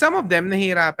 And some of them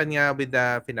nahirapan nga with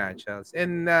the financials.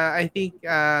 And I think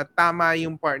tama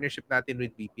yung partnership natin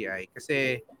with BPI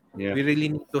kasi Yeah. we really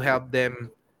need to help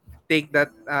them take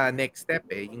that next step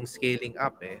yung scaling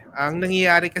up Ang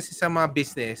nangyayari kasi sa mga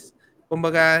business,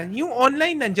 kumbaga, yung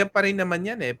online nandiyan pa rin naman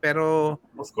yan pero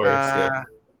Of course, yeah.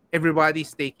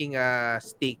 everybody's taking a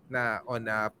stake na on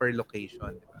per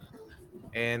location, di ba?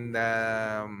 And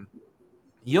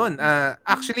yun,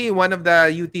 actually one of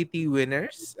the UTT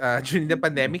winners during the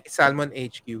pandemic, Salmon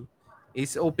HQ,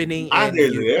 is opening in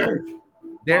They're Gyud there. Food.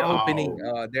 They're Wow.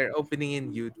 opening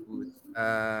in Gyud Food.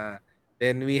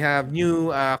 Then we have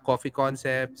new coffee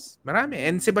concepts. Marami.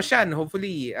 And Sebastian,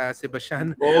 hopefully,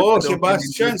 Sebastian would open in Gyud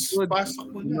Sebastian's, Food.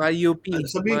 pasok mo na. Mga UP.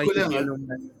 Sabihin Mga ko UP lang,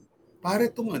 alumni.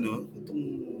 pare itong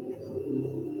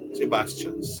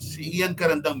Sebastian's. Si Ian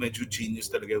Carandang medyo genius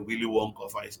talaga. Willy Wonka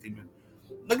of ice cream.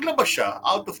 Naglabas siya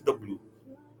out of the blue.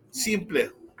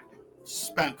 Simple.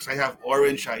 Spanks, I have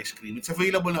orange ice cream. It's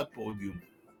available at Podium.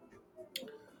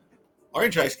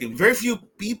 Orange ice cream. Very few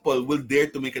people will dare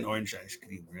to make an orange ice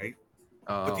cream, right?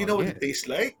 But you know what it tastes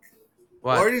like?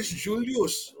 What? Orange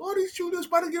Julius. Orange Julius.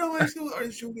 Parang ginawa ice cream with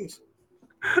Orange Julius.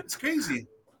 It's crazy.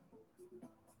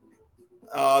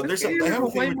 There's a.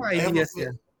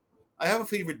 I have a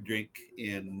favorite drink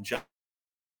in Jamba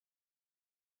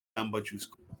Juice,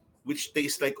 which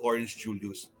tastes like Orange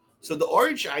Julius. So the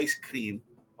orange ice cream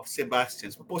of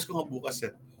Sebastian's, post ko nga bukas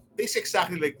tastes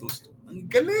exactly like those. Ang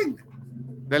galing.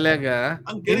 Talaga?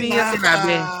 Ang galing.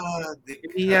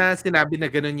 Hindi niya sinabi na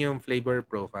ganun yung flavor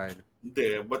profile.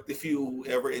 Hindi. But if you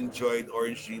ever enjoyed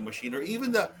Orange Dream Machine or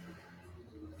even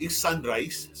yung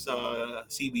Sunrise sa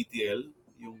CBTL,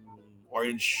 yung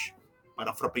orange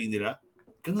parang frappe nila,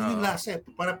 ganun yung lasa.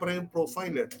 Para yung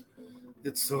profile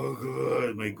It's so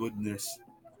good. My goodness.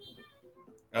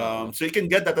 So you can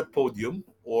get that at Podium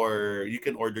or you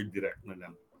can order direct na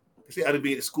lang. Kasi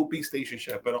scooping station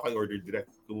siya pero kayo order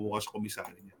direct. Kumuha sa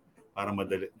komisaryo niya para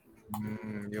madali.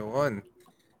 Yun.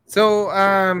 So,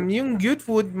 yung Gyud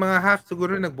Food, mga half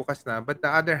siguro nagbukas na, but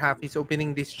the other half is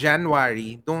opening this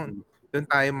January. Doon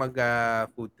tayo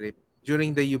mag-food trip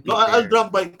during the UP Fair. I'll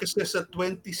drop by kasi sa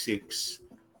 26,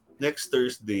 next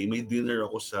Thursday, may dinner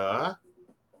ako sa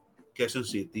Quezon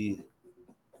City.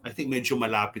 I think medyo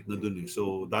malapit na dun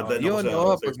So, dadaan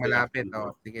ako sa pag malapit.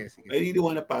 Sige. I really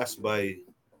wanna pass by.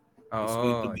 It's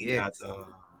going to be at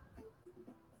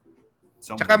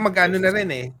Tsaka mag-ano na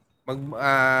rin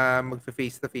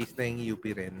mag-face to face na yung UP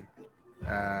rin.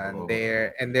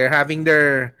 They're having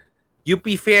their UP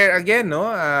fair again, no?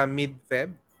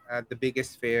 Mid-Feb, the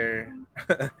biggest fair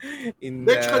in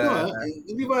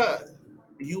hindi ba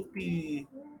UP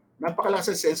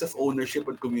napakalakas sense of ownership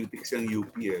and community kasi ang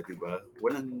UP di ba?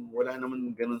 Wala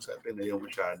naman ganun sa atin yung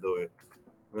masyado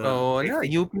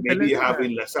UP maybe talaga.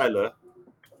 having Lasal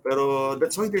pero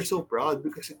that's why they're so proud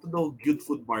because ito daw Gyud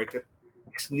Food Market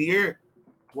is near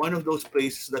one of those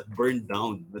places that burned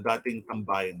down na dating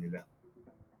tambayan nila.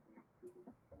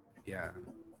 Yeah.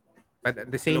 But at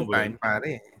the same time,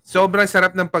 pare, sobrang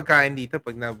sarap ng pagkain dito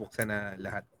pag nabuksan na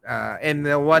lahat. And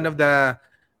one of the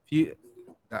few,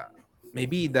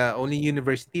 maybe the only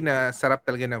university na sarap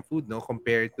talaga ng food, no?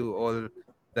 Compared to all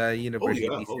the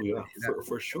universities.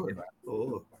 For sure. Diba?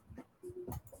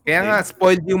 Kaya nga,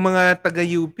 spoiled yung mga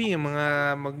taga-UP, yung mga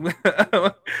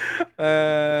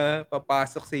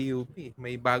papasok sa UP.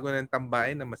 May bago ng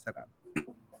tambayan na masarap.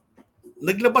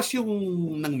 Naglabas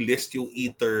ng list yung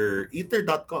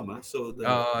eater.com. So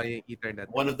yung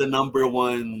eater.com. One of the number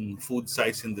one food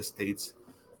sites in the States.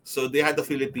 So they had a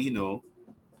Filipino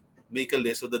make a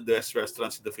list of the best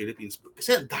restaurants in the Philippines.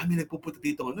 Kasi dami nagpupunta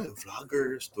dito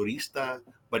vloggers, turista,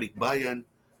 balikbayan.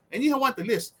 And you want the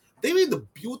list. They made a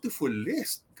beautiful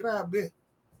list. Grabe.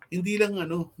 Hindi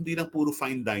lang puro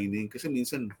fine dining kasi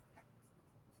minsan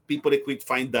people equate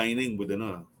fine dining with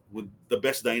the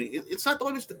best dining. It's not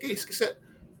always the case kasi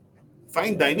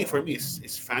fine dining for me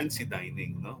is fancy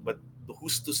dining, no? But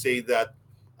who's to say that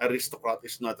aristocrat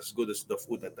is not as good as the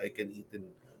food that I can eat in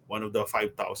one of the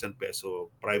 5,000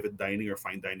 peso private dining or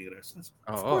fine dining restaurants?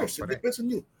 Of course, it depends on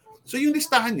you. So yung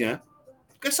listahan niya,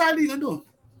 kasali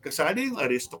yung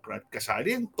aristocrat,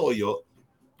 kasali yung toyo,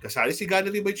 kasali si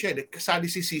Gallery by Chele, kasali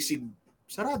si Sisig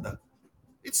Sarada.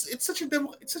 It's such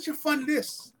a fun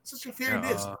list. Such a fair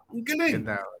list. Ang galing.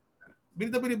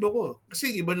 Bilib ako.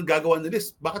 Kasi iba nang gagawa ng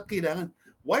list. Bakit kailangan?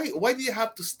 Why do you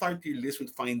have to start your list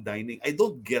with fine dining? I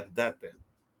don't get that.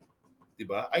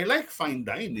 Diba? I like fine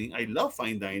dining. I love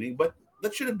fine dining. But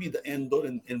that shouldn't be the end all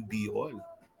and be all.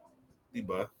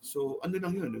 Diba? So, ano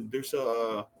lang yun? There's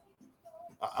a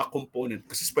component.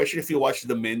 Kasi especially if you watch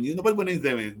the menu. Napad mo na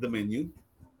yung the menu?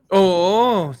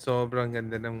 Oo. Sobrang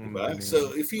ganda ng diba?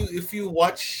 So, if you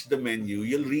watch the menu,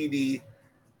 you'll really,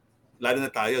 lalo na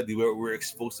tayo, we're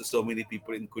exposed to so many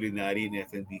people in culinary and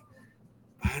F&B.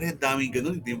 Pare, daming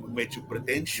ganun. Hindi medyo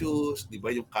pretentious. Di ba?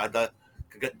 Yung kagat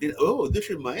din. This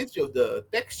reminds you of the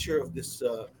texture of this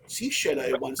seashell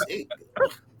I once ate.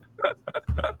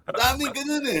 Daming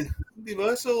ganun eh. Di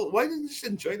ba? So, why don't you just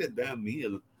enjoy the damn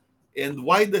meal? And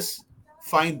why does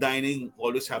fine dining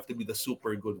always have to be the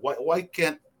super good? Why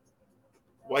can't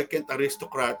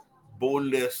aristocrat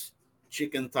boneless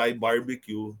chicken thigh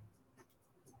barbecue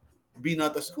be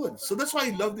not as good? So that's why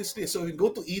I love this list. So you go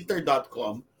to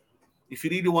eater.com if you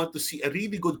really want to see a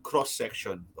really good cross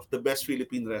section of the best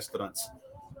Philippine restaurants,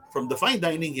 from the fine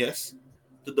dining, yes,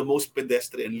 to the most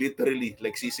pedestrian, literally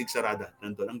like Sisig Sarada.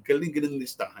 Nandun. Ang galing-galing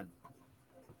listahan.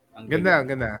 Ang galing.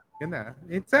 Ganda.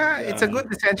 It's a good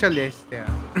essential list. Yeah.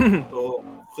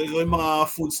 So yung mga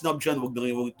food snob dyan, huwag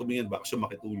tumingin, baka siya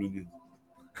makitulog yun.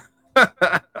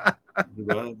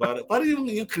 Diba? Para yung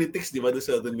critics, di ba, doon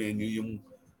sa menu,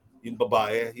 yung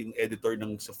babae, yung editor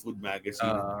sa food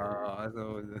magazine,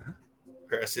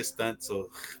 her assistant. So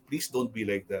please don't be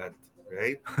like that,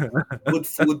 right? Good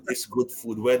food is good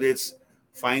food, whether it's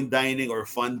fine dining or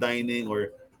fun dining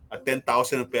or a 10,000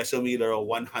 peso meal or a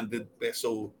 100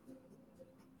 peso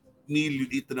meal you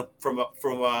eat from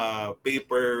a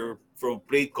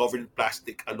plate covered in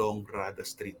plastic along Rada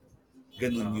Street.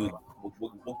 Ganun yun.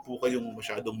 Huwag po kayong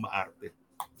masyadong maarte.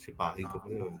 Sipahin ko pa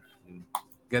yun.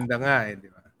 Ganda nga eh, di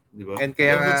ba? Diba? And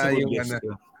kaya nga yung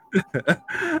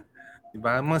di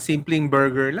ba? Mga simpleng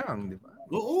burger lang, di ba?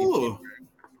 Oo.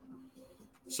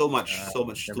 So much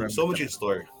in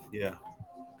store. Yeah.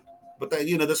 But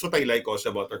that's what I like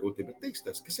also about our ultimate taste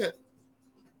test. Kasi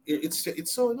it's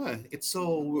so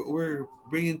we're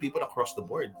bringing people across the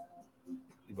board.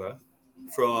 Diba?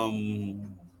 From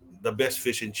the best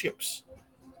fish and chips,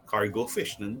 cargo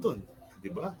fish nandun,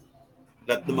 diba?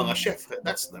 Lahat ng mga chef,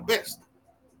 that's the best.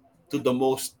 To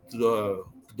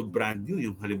the brand new,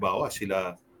 yung halimbawa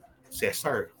sila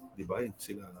Cesar, diba?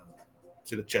 Sila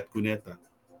Chet Cuneta,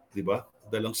 diba?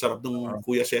 Dalang sarap ng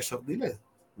Kuya Cesar nila.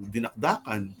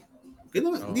 Dinakdakan.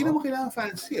 Hindi naman kailangan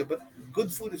fancy, but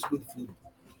good food is good food.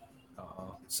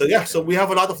 So we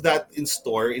have a lot of that in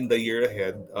store in the year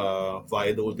ahead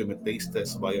via the Ultimate Taste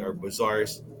Test, via our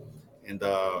bazaars, and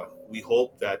we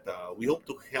hope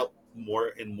to help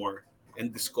more and more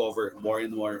and discover more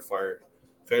and more of our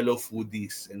fellow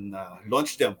foodies and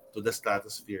launch them to the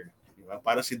stratosphere. Diba?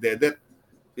 Parang si Dedet,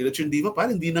 yung diva,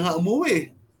 parang hindi na nga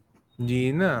umuwi.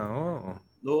 Hindi na, oo.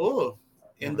 Oo.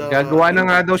 And, gagawa na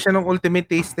nga daw siya ng Ultimate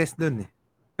Taste Test dun eh.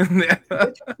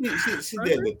 si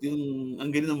Dedet, yung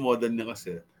ang galing ng model niya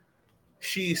kasi,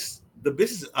 she's the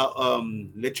business,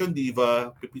 Lechon Diva,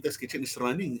 Pepita's Kitchen is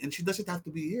running and she doesn't have to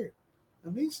be here.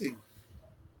 Amazing.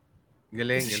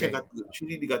 Galing. She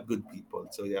really got good people.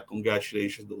 So yeah,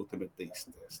 congratulations to Ultimate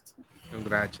Taste Test.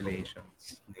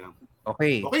 Congratulations. Yeah.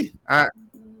 Okay.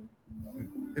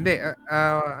 Hindi,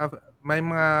 may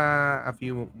mga a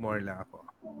few more lang ako.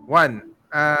 One,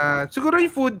 siguro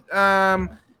yung food,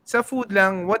 sa food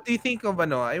lang, what do you think of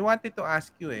I wanted to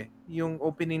ask you yung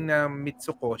opening ng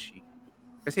Mitsubishi.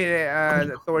 Kasi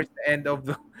towards the end of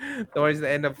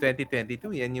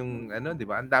 2022, yan yung di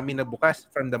ba? Ang dami nagbukas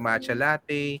from the matcha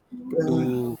latte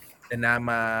to the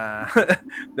nama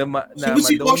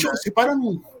Si Mitsubishi kasi parang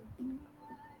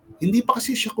hindi pa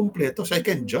kasi siya kumpleto. So I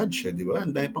can judge, di ba?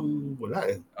 Ang dami pang wala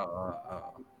eh.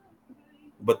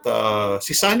 But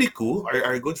si Sunny Koo,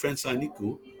 our good friend Sunny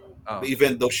Koo, may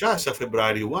event daw siya sa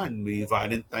February 1, may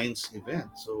Valentine's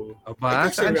event. So, I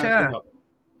guess saan siya?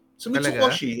 So,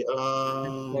 Mitsubishi,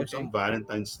 some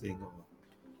Valentine's thing.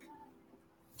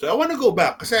 So, I want to go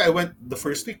back kasi I went the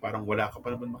first week, parang wala ka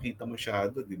pa naman makita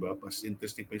masyado, di ba? Mas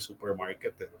interesting pa yung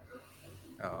supermarket.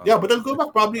 Yeah, but I'll go back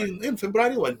probably in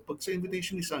February 1. Pag sa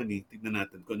invitation ni Sunny, tignan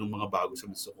natin kung anong mga bago sa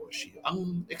Mitsubishi.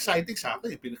 Ang exciting sa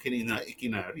akin,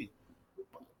 ikinari.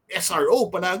 SRO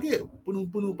palagi.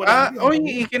 Punong-puno palagi. Yung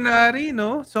ikinari,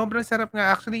 no? Sobrang sarap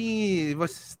nga. Actually,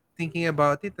 was thinking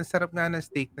about it. Ang sarap nga ng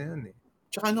steak na yun eh.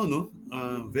 Tsaka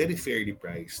very fairly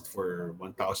priced for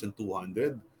 1,200.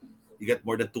 You get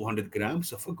more than 200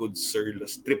 grams of a good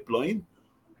strip loin.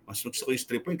 Mas gusto ko yung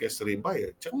strip loin kaysa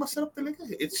ribeye. Tsaka masarap talaga.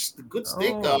 It's the good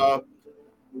steak.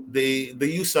 They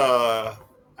use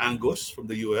Angus from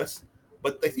the US.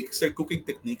 But I think it's their cooking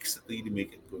techniques that really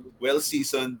make it good. Well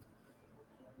seasoned.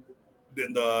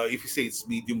 Then if you say it's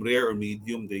medium rare or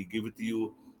medium, they give it to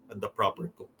you at the proper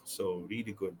cook. So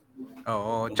really good.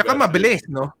 Tsaka mabilis,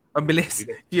 no? Mabilis.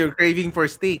 You're craving for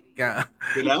steak.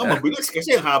 Kailangan mabilis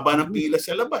kasi ang haba ng pila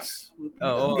sa labas.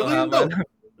 Hanggang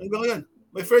ngayon.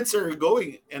 My friends are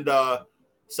going and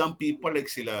some people like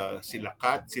sila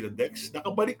Kat, sila Dex,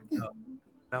 nakabalik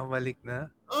na.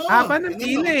 Haba ng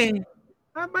pila eh.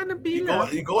 Haba ng You pila.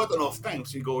 go at an off time.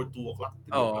 So you go at 2 o'clock,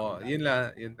 3 o'clock. Oo, yun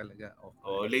lang. Yun talaga.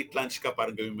 Late lunch ka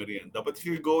parang gawin merienda. But if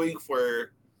you're going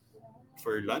for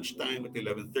lunchtime at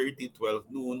 11:30, 12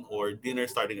 noon, or dinner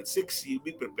starting at 6, you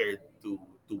be prepared to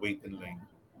wait in line.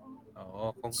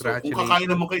 Oo, So kung kakain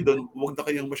congratulations. naman kayo doon, huwag na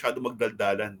kayong masyado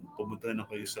magdaldalan. Pumunta na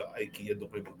kayo sa IKEA, doon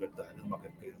kayo magdaldalan.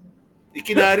 Bakit kayo?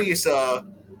 Ikinari is,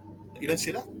 ilan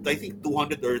sila? I think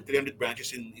 200 or 300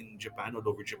 branches in Japan, all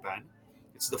over Japan.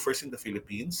 It's the first in the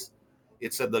Philippines.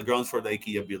 It's at the ground floor of the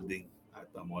IKEA building at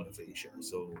the Mall of Asia.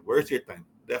 So worth your time.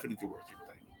 Definitely worth your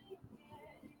time.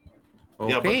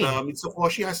 Yeah, but Okay.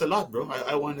 Mitsubishi has a lot, bro.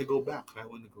 I want to go back.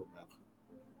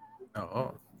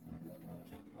 Oo.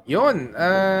 Yun.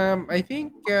 I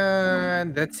think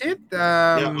that's it.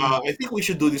 I think we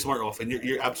should do this more often.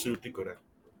 You're absolutely correct.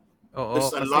 Oo, There's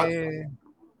a kasi lot.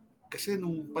 Kasi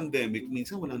nung pandemic,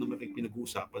 minsan wala naman kayong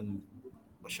pinag-uusapan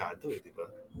masyado di ba?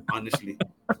 Honestly.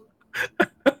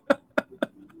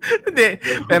 hindi.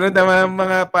 Pero naman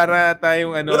mga para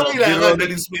tayong Pero kailangan biro.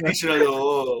 dahil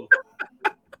inspirational.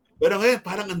 Pero ngayon,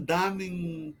 parang ang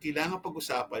daming kailangan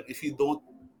pag-usapan if you don't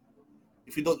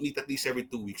meet at least every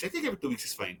 2 weeks. I think every 2 weeks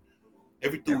is fine.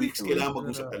 Every 2 weeks, kailangan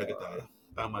mag-usap talaga tayo.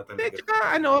 Tama talaga.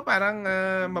 Tsaka parang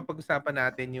mapag-usapan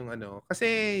natin yung kasi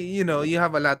you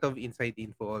have a lot of inside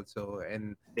info also,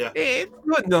 and it's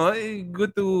good, no?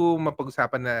 Good to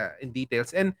mapag-usapan na in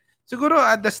details. And siguro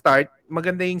at the start,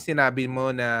 maganda yung sinabi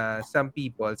mo na some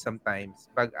people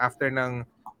sometimes pag after ng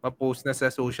ma-post na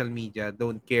sa social media,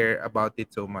 don't care about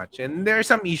it so much. And there are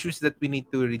some issues that we need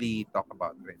to really talk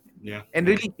about, right? Yeah. And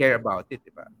really care about it,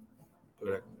 diba?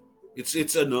 Correct. It's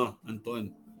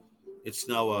Anton. It's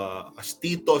now a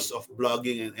status of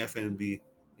blogging and F&B.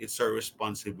 It's our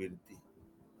responsibility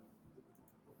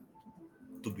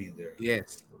to be there.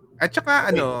 Yes. At saka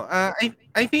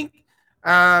I think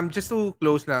just to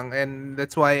close lang, and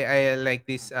that's why I like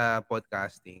this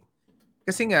podcasting.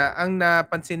 Kasi nga ang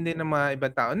napansin din ng mga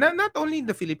ibang tao, not only in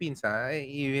the Philippines,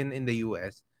 even in the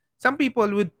US. Some people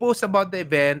would post about the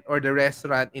event or the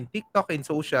restaurant in TikTok and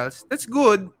socials. That's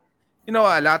good.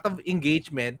 A lot of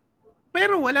engagement.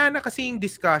 Pero wala na kasing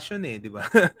discussion di ba?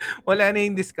 Wala na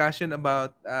yung discussion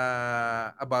about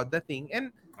the thing.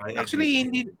 And I actually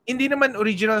agree. hindi naman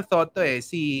original thought to I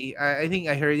think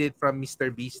I heard it from Mr.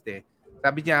 Beast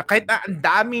Sabi niya kahit ang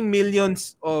daming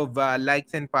millions of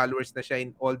likes and followers na siya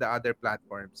in all the other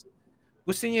platforms.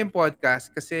 Gusto niya yung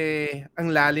podcast kasi ang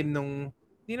lalim nung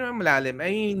hindi naman malalim. I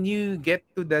mean, you get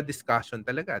to the discussion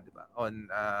talaga, di ba? On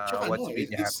what's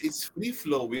really happening. It's free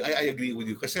flowing. I agree with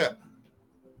you kasi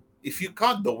if you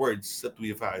count the words that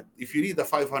we've had, if you read a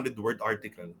 500-word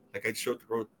article, like I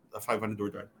wrote a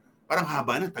 500-word article, parang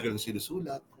haba na, tagal ng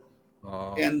sinusulat.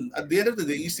 Oh. And at the end of the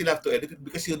day, you still have to edit it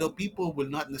because people will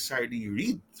not necessarily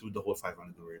read through the whole 500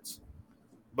 words.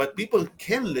 But people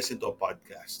can listen to a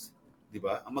podcast. Di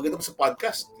ba? Ang maganda pa sa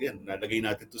podcast, yan, nalagay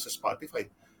natin to sa Spotify.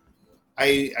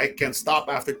 I can stop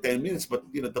after 10 minutes, but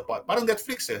parang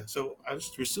Netflix So I'll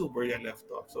just resume where I left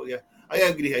off. So yeah, I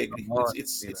agree.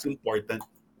 It's important.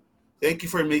 Thank you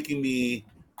for making me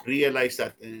realize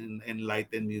that and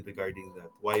enlighten me regarding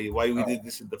that. Why we did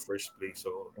this in the first place.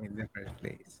 So in the first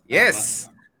place. Yes.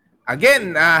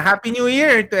 Again, Happy New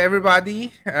Year to everybody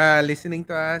listening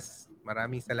to us.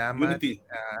 Maraming salamat. Unity.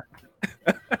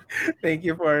 Thank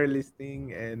you for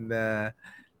listening, and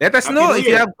let us Happy know New if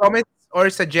you Year. have comments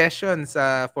or suggestions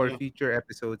for future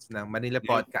episodes ng Manila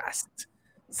Podcast.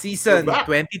 Season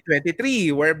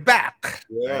 2023. We're back.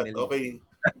 Yeah, Finally. okay.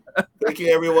 Thank you,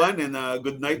 everyone, and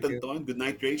good night, Anton. Good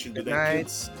night, Rach, and good night,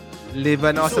 kids. Live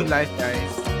an awesome life,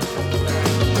 guys.